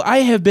 whoa, I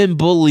have been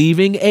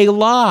believing a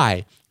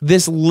lie.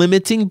 This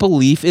limiting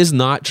belief is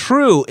not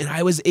true. And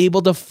I was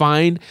able to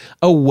find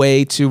a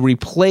way to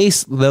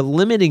replace the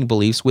limiting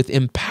beliefs with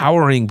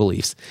empowering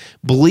beliefs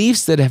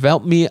that have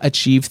helped me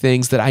achieve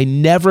things that I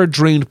never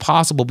dreamed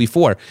possible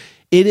before.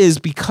 it is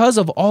because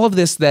of all of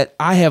this that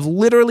I have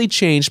literally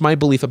changed my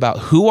belief about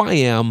who I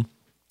am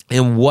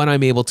and what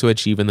I'm able to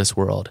achieve in this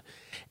world.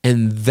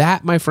 And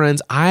that, my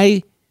friends,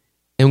 I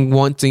am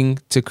wanting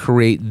to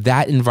create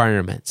that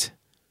environment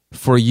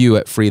for you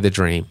at Free the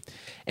Dream.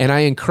 And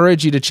I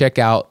encourage you to check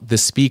out the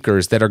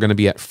speakers that are going to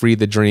be at Free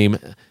the Dream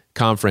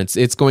conference.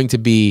 It's going to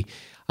be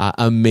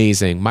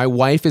amazing. My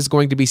wife is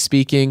going to be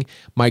speaking.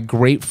 My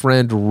great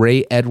friend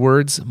Ray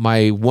Edwards,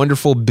 my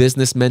wonderful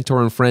business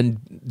mentor and friend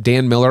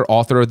Dan Miller,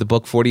 author of the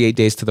book 48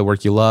 Days to the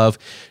Work You Love.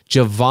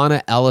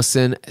 Giovanna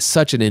Ellison,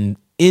 such an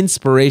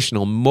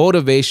inspirational,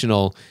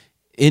 motivational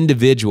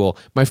individual.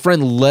 My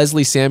friend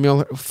Leslie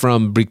Samuel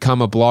from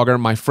Become a Blogger.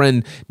 My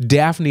friend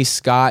Daphne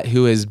Scott,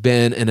 who has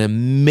been an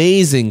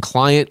amazing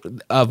client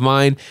of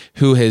mine,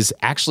 who has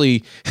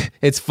actually,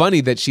 it's funny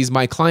that she's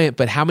my client,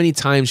 but how many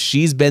times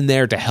she's been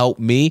there to help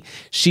me.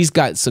 She's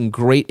got some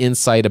great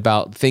insight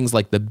about things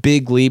like the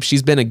Big Leap.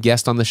 She's been a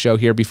guest on the show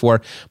here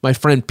before. My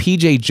friend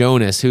PJ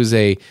Jonas, who's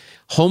a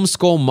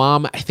homeschool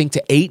mom, I think,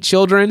 to 8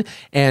 children,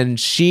 and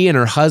she and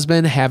her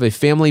husband have a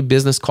family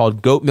business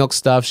called Goat Milk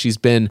Stuff. She's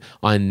been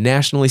on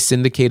nationally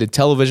syndicated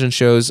television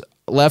shows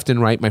left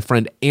and right. My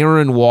friend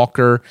Aaron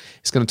Walker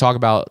is going to talk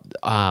about,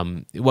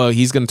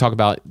 he's going to talk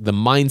about the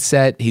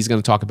mindset. He's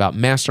going to talk about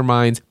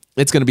masterminds.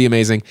 It's going to be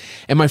amazing.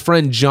 And my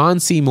friend John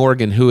C.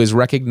 Morgan, who is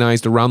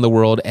recognized around the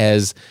world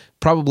as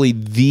probably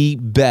the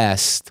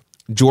best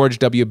George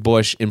W.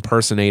 Bush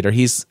impersonator.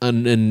 He's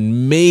an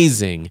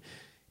amazing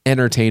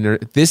entertainer.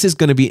 This is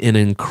going to be an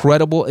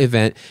incredible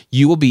event.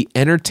 You will be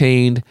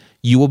entertained.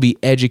 You will be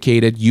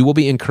educated. You will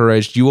be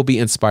encouraged. You will be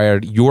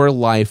inspired. Your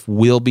life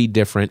will be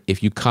different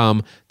if you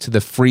come to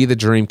the Free the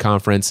Dream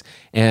conference,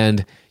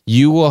 and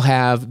you will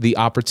have the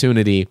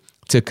opportunity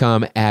to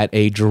come at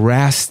a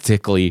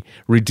drastically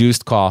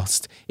reduced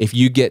cost if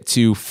you get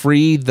to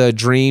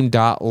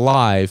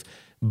freethedream.live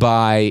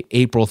by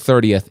April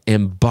 30th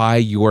and buy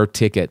your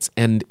tickets.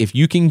 And if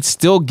you can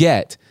still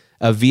get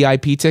a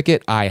VIP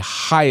ticket, I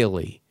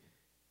highly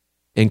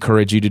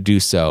encourage you to do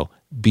so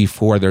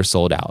before they're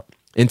sold out.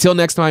 Until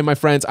next time, my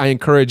friends, I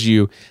encourage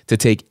you to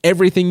take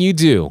everything you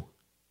do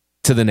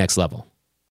to the next level.